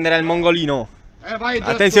palo prenderà il mongolino.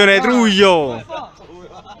 Attenzione Truglio.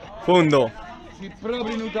 Fondo.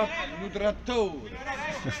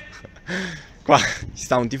 Qua ci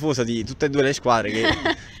sta un tifoso di tutte e due le squadre che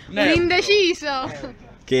Indeciso.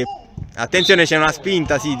 attenzione, c'è una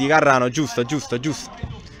spinta sì di Carrano, giusto.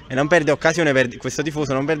 E non perde occasione questo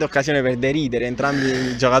tifoso non perde occasione per deridere entrambi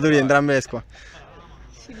i giocatori di entrambe le squadre.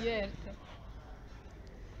 Si diverte.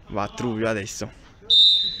 Va Truglio adesso.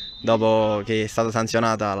 Dopo che è stata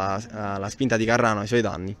sanzionata la spinta di Carrano ai suoi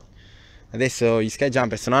danni. Adesso gli Sky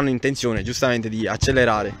Jumpers non hanno intenzione giustamente di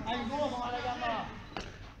accelerare.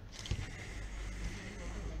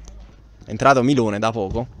 È entrato Milone da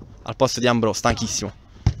poco al posto di Ambrò, stanchissimo.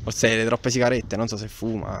 Forse le troppe sigarette, non so se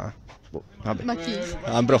fuma. Boh, vabbè. Ma chi?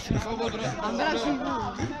 Ambrò.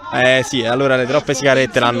 Sì, allora le troppe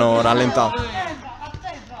sigarette l'hanno rallentato.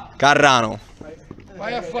 Carrano.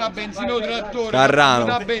 Vai a fare benzina o trattore.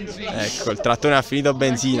 Carrano. Ecco, il trattore ha finito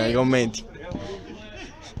benzina, i commenti.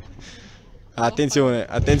 Attenzione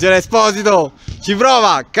Esposito. Ci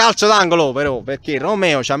prova, calcio d'angolo però, perché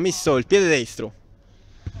Romeo ci ha messo il piede destro.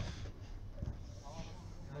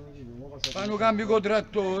 Fanno cambio con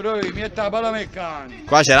trattore, mi mette la palla meccanica.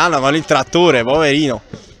 Qua ce l'hanno con il trattore, poverino.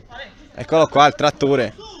 Eccolo qua il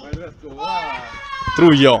trattore.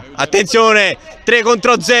 Truglio, attenzione, 3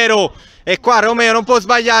 contro 0. E qua Romeo non può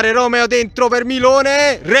sbagliare, Romeo dentro per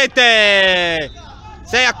Milone. Rete!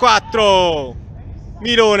 6-4.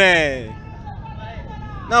 Milone.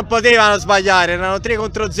 Non potevano sbagliare, erano 3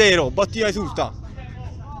 contro 0. Bottino esulta.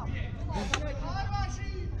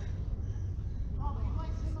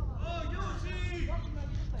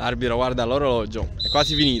 L'arbitro guarda l'orologio, è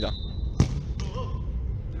quasi finita.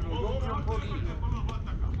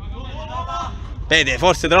 Vede,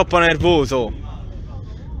 forse troppo nervoso.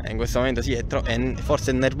 In questo momento sì, è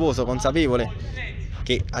forse nervoso, consapevole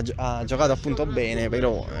che ha giocato appunto bene,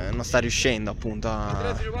 però non sta riuscendo appunto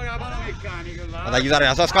ad aiutare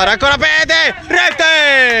la sua squadra. Ancora Pede!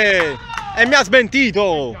 Rete! E mi ha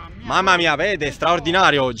smentito! Mamma mia, Pede,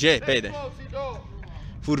 straordinario oggi, Pede.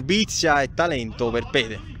 Furbizia e talento per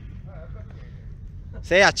Pede.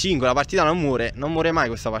 6-5, la partita non muore mai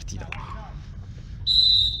questa partita.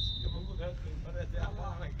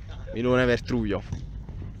 Milone per Truglio.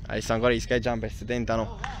 Adesso ancora gli Sky Jumpers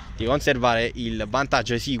tentano di conservare il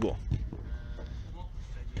vantaggio esiguo.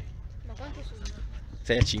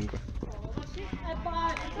 6-5.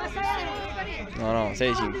 No,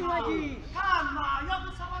 6-5.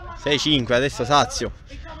 6-5, adesso Sazio.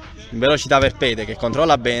 In velocità per Pede che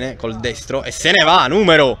controlla bene col destro e se ne va,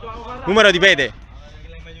 numero di Pede.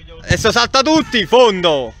 Adesso salta tutti,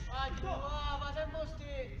 fondo.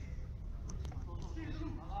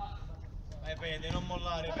 Non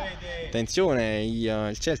mollare, Pede. Attenzione,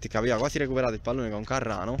 il Celtic aveva quasi recuperato il pallone con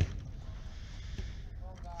Carrano.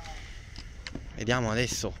 Vediamo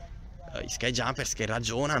adesso gli Sky Jumpers che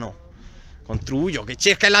ragionano con Truglio che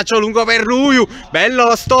cerca il lancio lungo per Ruiu. Bello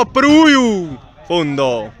lo stop Ruiu.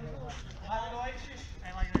 Fondo.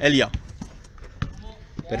 Elia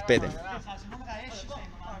per Pede.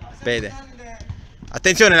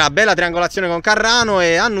 Attenzione, la bella triangolazione con Carrano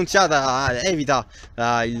e Annunziata evita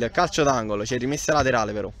il calcio d'angolo. C'è rimessa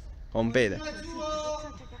laterale però con Pede.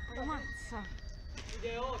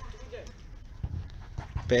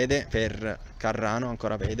 Pede per Carrano,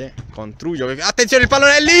 ancora Pede con Truglio. Attenzione, il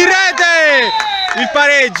pallone è lì, rete! Il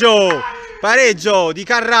pareggio! Pareggio di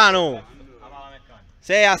Carrano.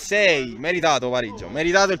 6-6, meritato pareggio,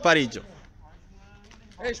 meritato il pareggio.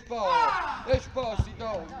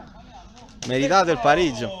 Meritato il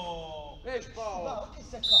pareggio.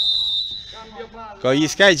 Con gli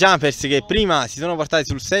Sky Jumpers che prima si sono portati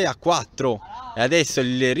sul 6-4 e adesso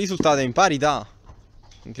il risultato è in parità.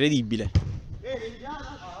 Incredibile.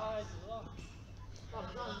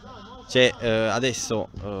 C'è adesso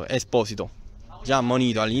Esposito, già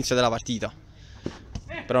ammonito all'inizio della partita,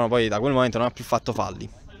 però poi da quel momento non ha più fatto falli,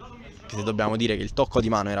 anche se dobbiamo dire che il tocco di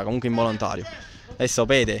mano era comunque involontario. Adesso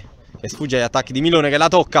Pede che sfugge agli attacchi di Milone, che la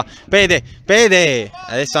tocca. Pede,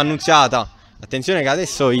 adesso Annunziata. Attenzione che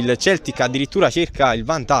adesso il Celtic addirittura cerca il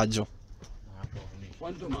vantaggio.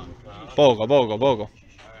 Poco.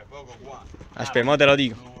 Aspetta, mo te lo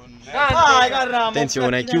dico.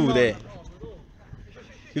 Attenzione, chiude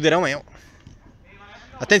Romeo.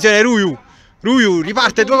 Attenzione, Ruiu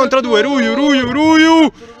riparte 2 contro 2.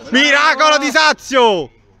 Ruiu. Miracolo di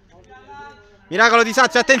Sazio.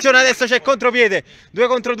 Attenzione, adesso c'è contropiede. 2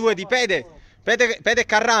 contro 2 di Pede e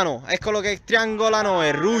Carrano. Eccolo che triangolano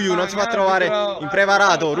e Ruiu non si fa trovare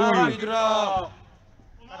impreparato. Ruiu.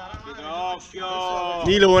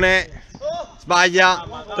 Milone sbaglia,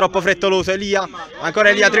 troppo frettoloso. Elia, ancora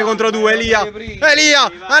Elia, 3 contro 2. Elia,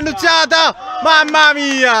 Annunziata, mamma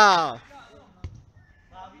mia.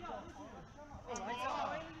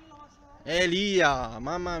 Elia,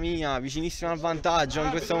 mamma mia, vicinissimo al vantaggio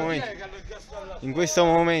in questo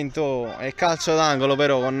momento è calcio d'angolo,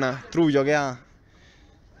 però con Truglio che ha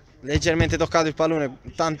leggermente toccato il pallone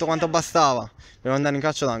tanto quanto bastava per andare in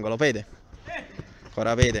calcio d'angolo. Pede,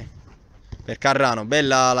 ancora Pede per Carrano,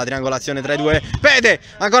 bella la triangolazione tra i due. Pede,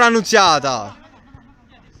 ancora Annunziata.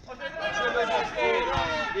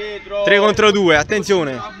 3 contro 2,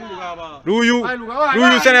 attenzione. Ruiu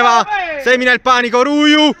se ne va, semina il panico.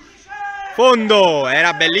 Ruiu, fondo,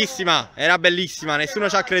 era bellissima, nessuno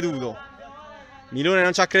ci ha creduto. Milone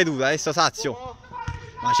non ci ha creduto, adesso Sazio.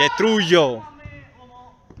 Ma c'è Truglio.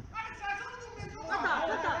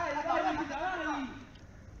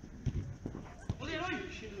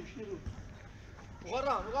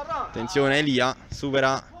 Attenzione, Elia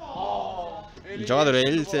supera il giocatore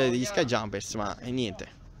degli Sky Jumpers, ma è niente.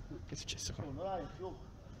 Che è successo?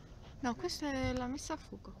 No, questa è la messa a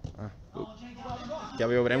fuoco. Ti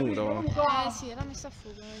avevo premuto? Sì, è la messa a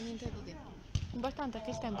fuoco, niente di che. L'importante è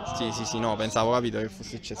che il tempo sta. Sì, no, pensavo, capito che fosse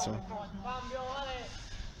successo.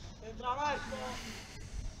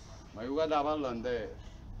 Ma io guarda la palla andare.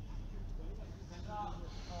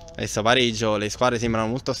 Adesso pareggio, le squadre sembrano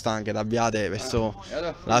molto stanche, avviate verso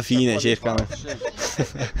la fine, cercano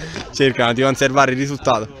di conservare il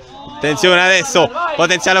risultato. Attenzione adesso,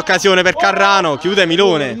 potenziale occasione per Carrano, chiude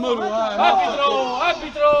Milone.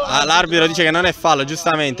 L'arbitro dice che non è fallo,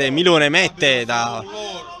 giustamente. Milone mette da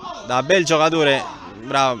bel giocatore,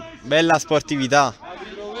 bravo, bella sportività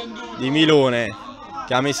di Milone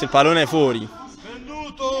che ha messo il pallone fuori.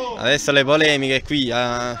 Adesso le polemiche qui,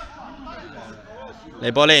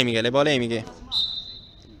 le polemiche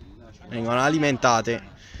vengono alimentate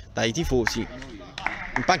dai tifosi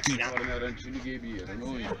in panchina.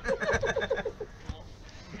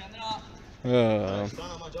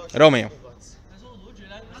 Romeo,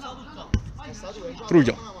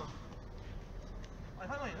 Truglio,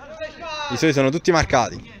 i suoi sono tutti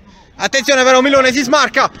marcati. Attenzione però, Milone si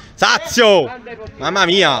smarca. Sazio, mamma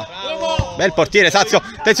mia, bel portiere Sazio.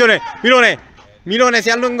 Attenzione, Milone si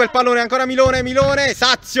allunga il pallone, ancora Milone,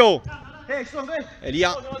 Sazio.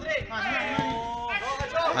 Elia,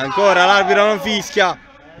 ancora l'arbitro non fischia.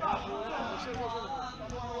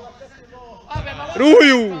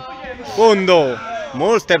 Ruiu, fondo.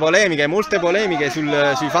 Molte polemiche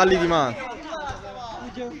sui falli di mano.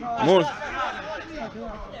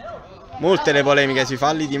 Molte le polemiche sui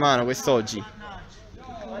falli di mano quest'oggi.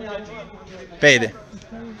 Pede,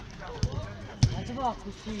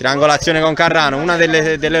 triangolazione con Carrano, una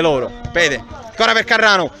delle loro. Pede, ancora per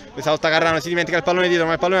Carrano. Questa volta Carrano si dimentica il pallone dietro,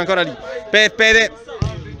 ma il pallone è ancora lì. Per Pede,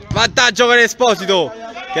 vantaggio per Esposito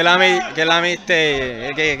che la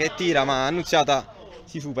mette, che tira, ma Annunziata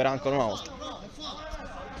si supera ancora una volta.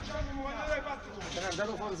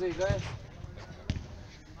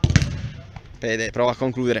 Pede prova a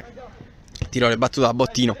concludere. Tiro le battute da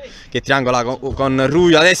Bottino che triangola con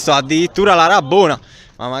Ruiu. Adesso addirittura la rabbona,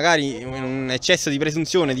 ma magari un eccesso di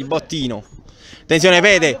presunzione di Bottino. Attenzione,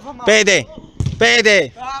 Pede,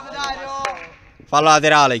 fallo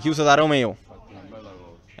laterale chiuso da Romeo.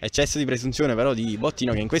 Eccesso di presunzione però di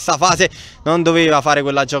Bottino, che in questa fase non doveva fare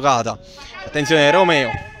quella giocata. Attenzione Romeo,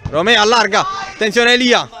 Romeo allarga, attenzione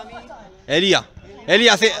Elia, Elia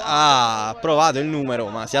ha provato il numero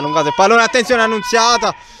ma si è allungato il pallone. Attenzione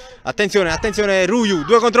Annunziata, attenzione Ruiu,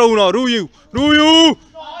 2 contro 1, Ruiu,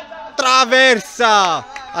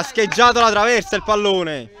 traversa, ha scheggiato la traversa il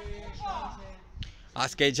pallone, ha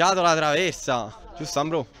scheggiato la traversa, giusto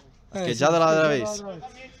Ambro? Ha scheggiato la traversa.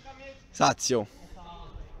 Sazio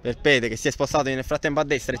per Pede che si è spostato nel frattempo a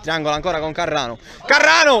destra, il triangolo ancora con Carrano.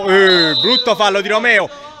 Brutto fallo di Romeo.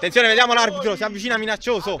 Attenzione, vediamo l'arbitro, si avvicina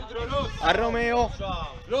minaccioso a Romeo.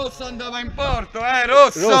 Rosso andava in porto,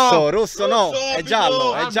 rosso! Rosso no, è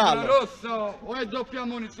giallo, è giallo. Rosso o è doppia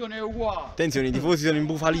munizione, è uguale. Attenzione, i tifosi sono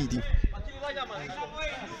imbufaliti.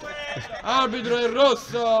 Arbitro è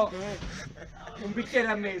rosso! Un bicchiere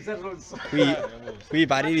a me, se è rosso. Qui i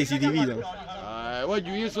pareri si dividono.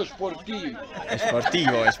 Voglio, io sono sportivo.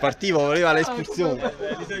 È sportivo, voleva l'espulsione.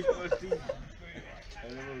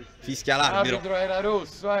 Fischia l'arbitro. L'arbitro era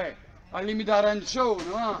rosso, al limite arancione,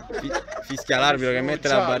 Fischia l'arbitro che mette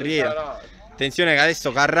la barriera. Attenzione che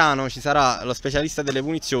adesso Carrano ci sarà lo specialista delle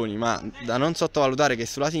punizioni, ma da non sottovalutare che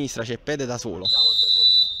sulla sinistra c'è Pede da solo.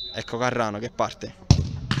 Ecco Carrano che parte.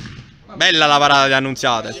 Bella la parata di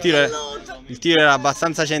Annunziata, il tiro era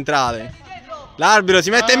abbastanza centrale. L'arbitro si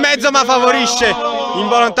mette in mezzo ma favorisce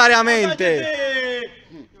involontariamente.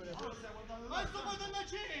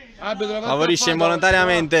 Favorisce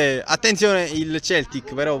involontariamente. Attenzione il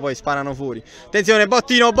Celtic, però poi sparano fuori. Attenzione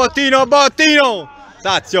Bottino.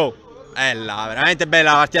 Sazio. Bella, veramente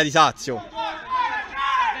bella la partita di Sazio.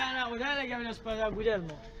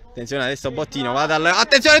 Attenzione adesso Bottino va dal...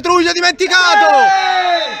 Attenzione Truglio,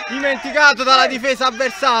 dimenticato dalla difesa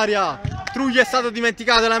avversaria. Truglio è stato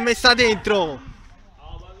dimenticato e l'ha messa dentro.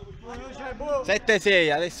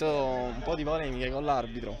 7-6, adesso un po' di polemiche con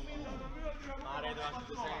l'arbitro.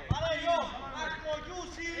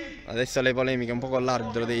 Adesso le polemiche un po' con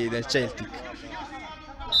l'arbitro del Celtic.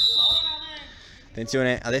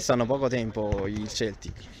 Attenzione, adesso hanno poco tempo il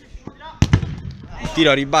Celtic. Il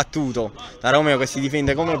tiro ribattuto da Romeo che si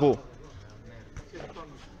difende come può.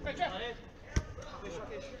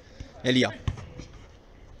 Elia.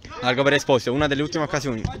 Largo per Esposito, una delle ultime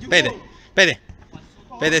occasioni.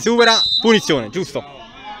 Pede supera, punizione, giusto.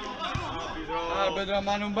 Arbitro,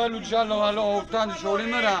 ma non bello giallo, ma lo tanto ci vuole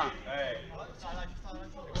imparare.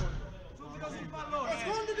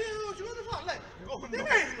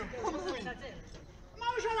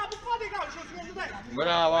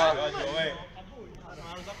 Brava.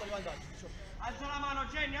 Alza la mano,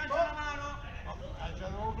 Jenny, alza la mano.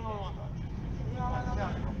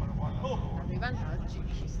 I vantaggi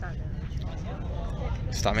ci stanno.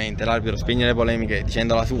 Giustamente l'arbitro spegne le polemiche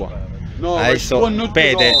dicendo la sua. No, adesso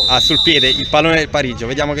Pede ha sul piede il pallone del pareggio,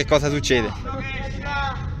 vediamo che cosa succede.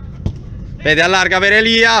 Pede allarga per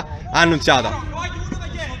Elia, Annunziata.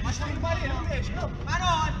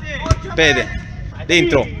 Pede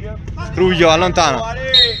dentro, Ruglio allontana,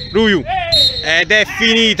 Ruiu, ed è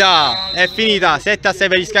finita, 7-6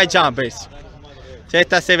 per gli Sky Jumpers.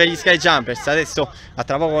 7-6 per gli Sky Jumpers. Adesso a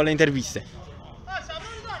tra poco con le interviste.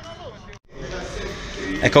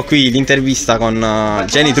 Ecco qui l'intervista con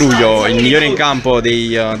Jenny Truglio, il migliore in campo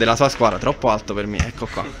della sua squadra. Troppo alto per me, ecco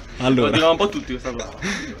qua. Allora, Lo un po' tutti questa cosa.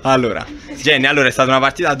 allora, Jenny, è stata una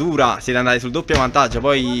partita dura, siete andati sul doppio vantaggio,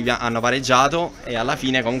 poi hanno pareggiato e alla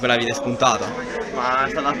fine comunque l'avete spuntata. Ma è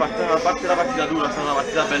stata una parte della partita dura, è stata una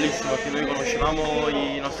partita bellissima perché noi conoscevamo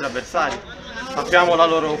i nostri avversari, sappiamo la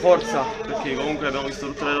loro forza perché comunque abbiamo visto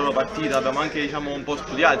tutte le loro partite, abbiamo anche un po'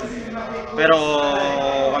 studiati,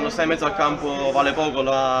 però quando stai in mezzo al campo vale poco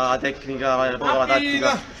la tecnica, vale poco la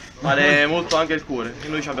tattica. Vale molto anche il cuore,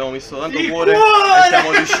 noi ci abbiamo messo tanto cuore e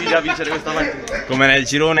siamo riusciti a vincere questa partita. Come nel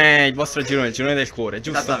girone, il vostro girone, il girone del cuore,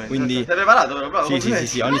 giusto? Quindi... Sei preparato però, bravo?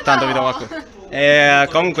 Sì, ogni tanto vedo qualcosa.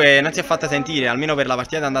 Comunque non si è fatta sentire, almeno per la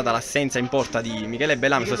partita è andata, l'assenza in porta di Michele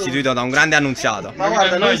Bellamy, sostituito da un grande Annunziato. Ma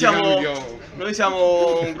guarda, noi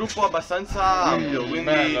siamo un gruppo abbastanza ampio,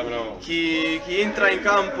 quindi chi entra in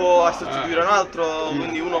campo a sostituire un altro,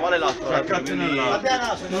 quindi uno vale l'altro. Quindi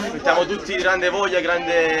mettiamo tutti grande voglia,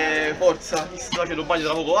 grande forza. Sto facendo un bagno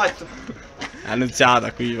tra poco alto.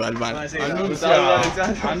 Annunziata qui va il bar.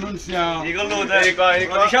 Annunziamo.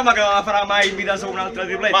 Diciamo che non farà mai in vita su un'altra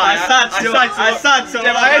tripletta. Al Sazio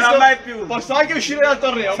non farà mai più. Posso anche uscire dal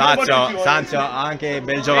torneo. Sazio anche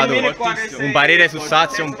bel giocatore. Un parere su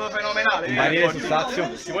Sazio. Un parere su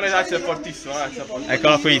Sazio. Simone Sazio è fortissimo, ragazzi.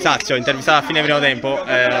 Eccolo qui, Sazio, intervistato a fine primo tempo.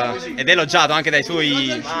 Ed elogiato anche dai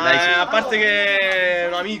suoi. A parte che è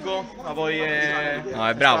un amico, ma poi No,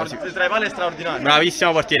 è bravo. Tra i pali è straordinario.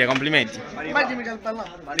 Bravissimo portiere, complimenti.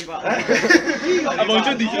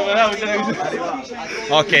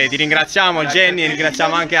 Ok, ti ringraziamo Jenny,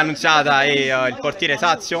 ringraziamo anche Annunziata e il portiere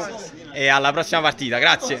Sazio e alla prossima partita,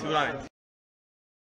 grazie.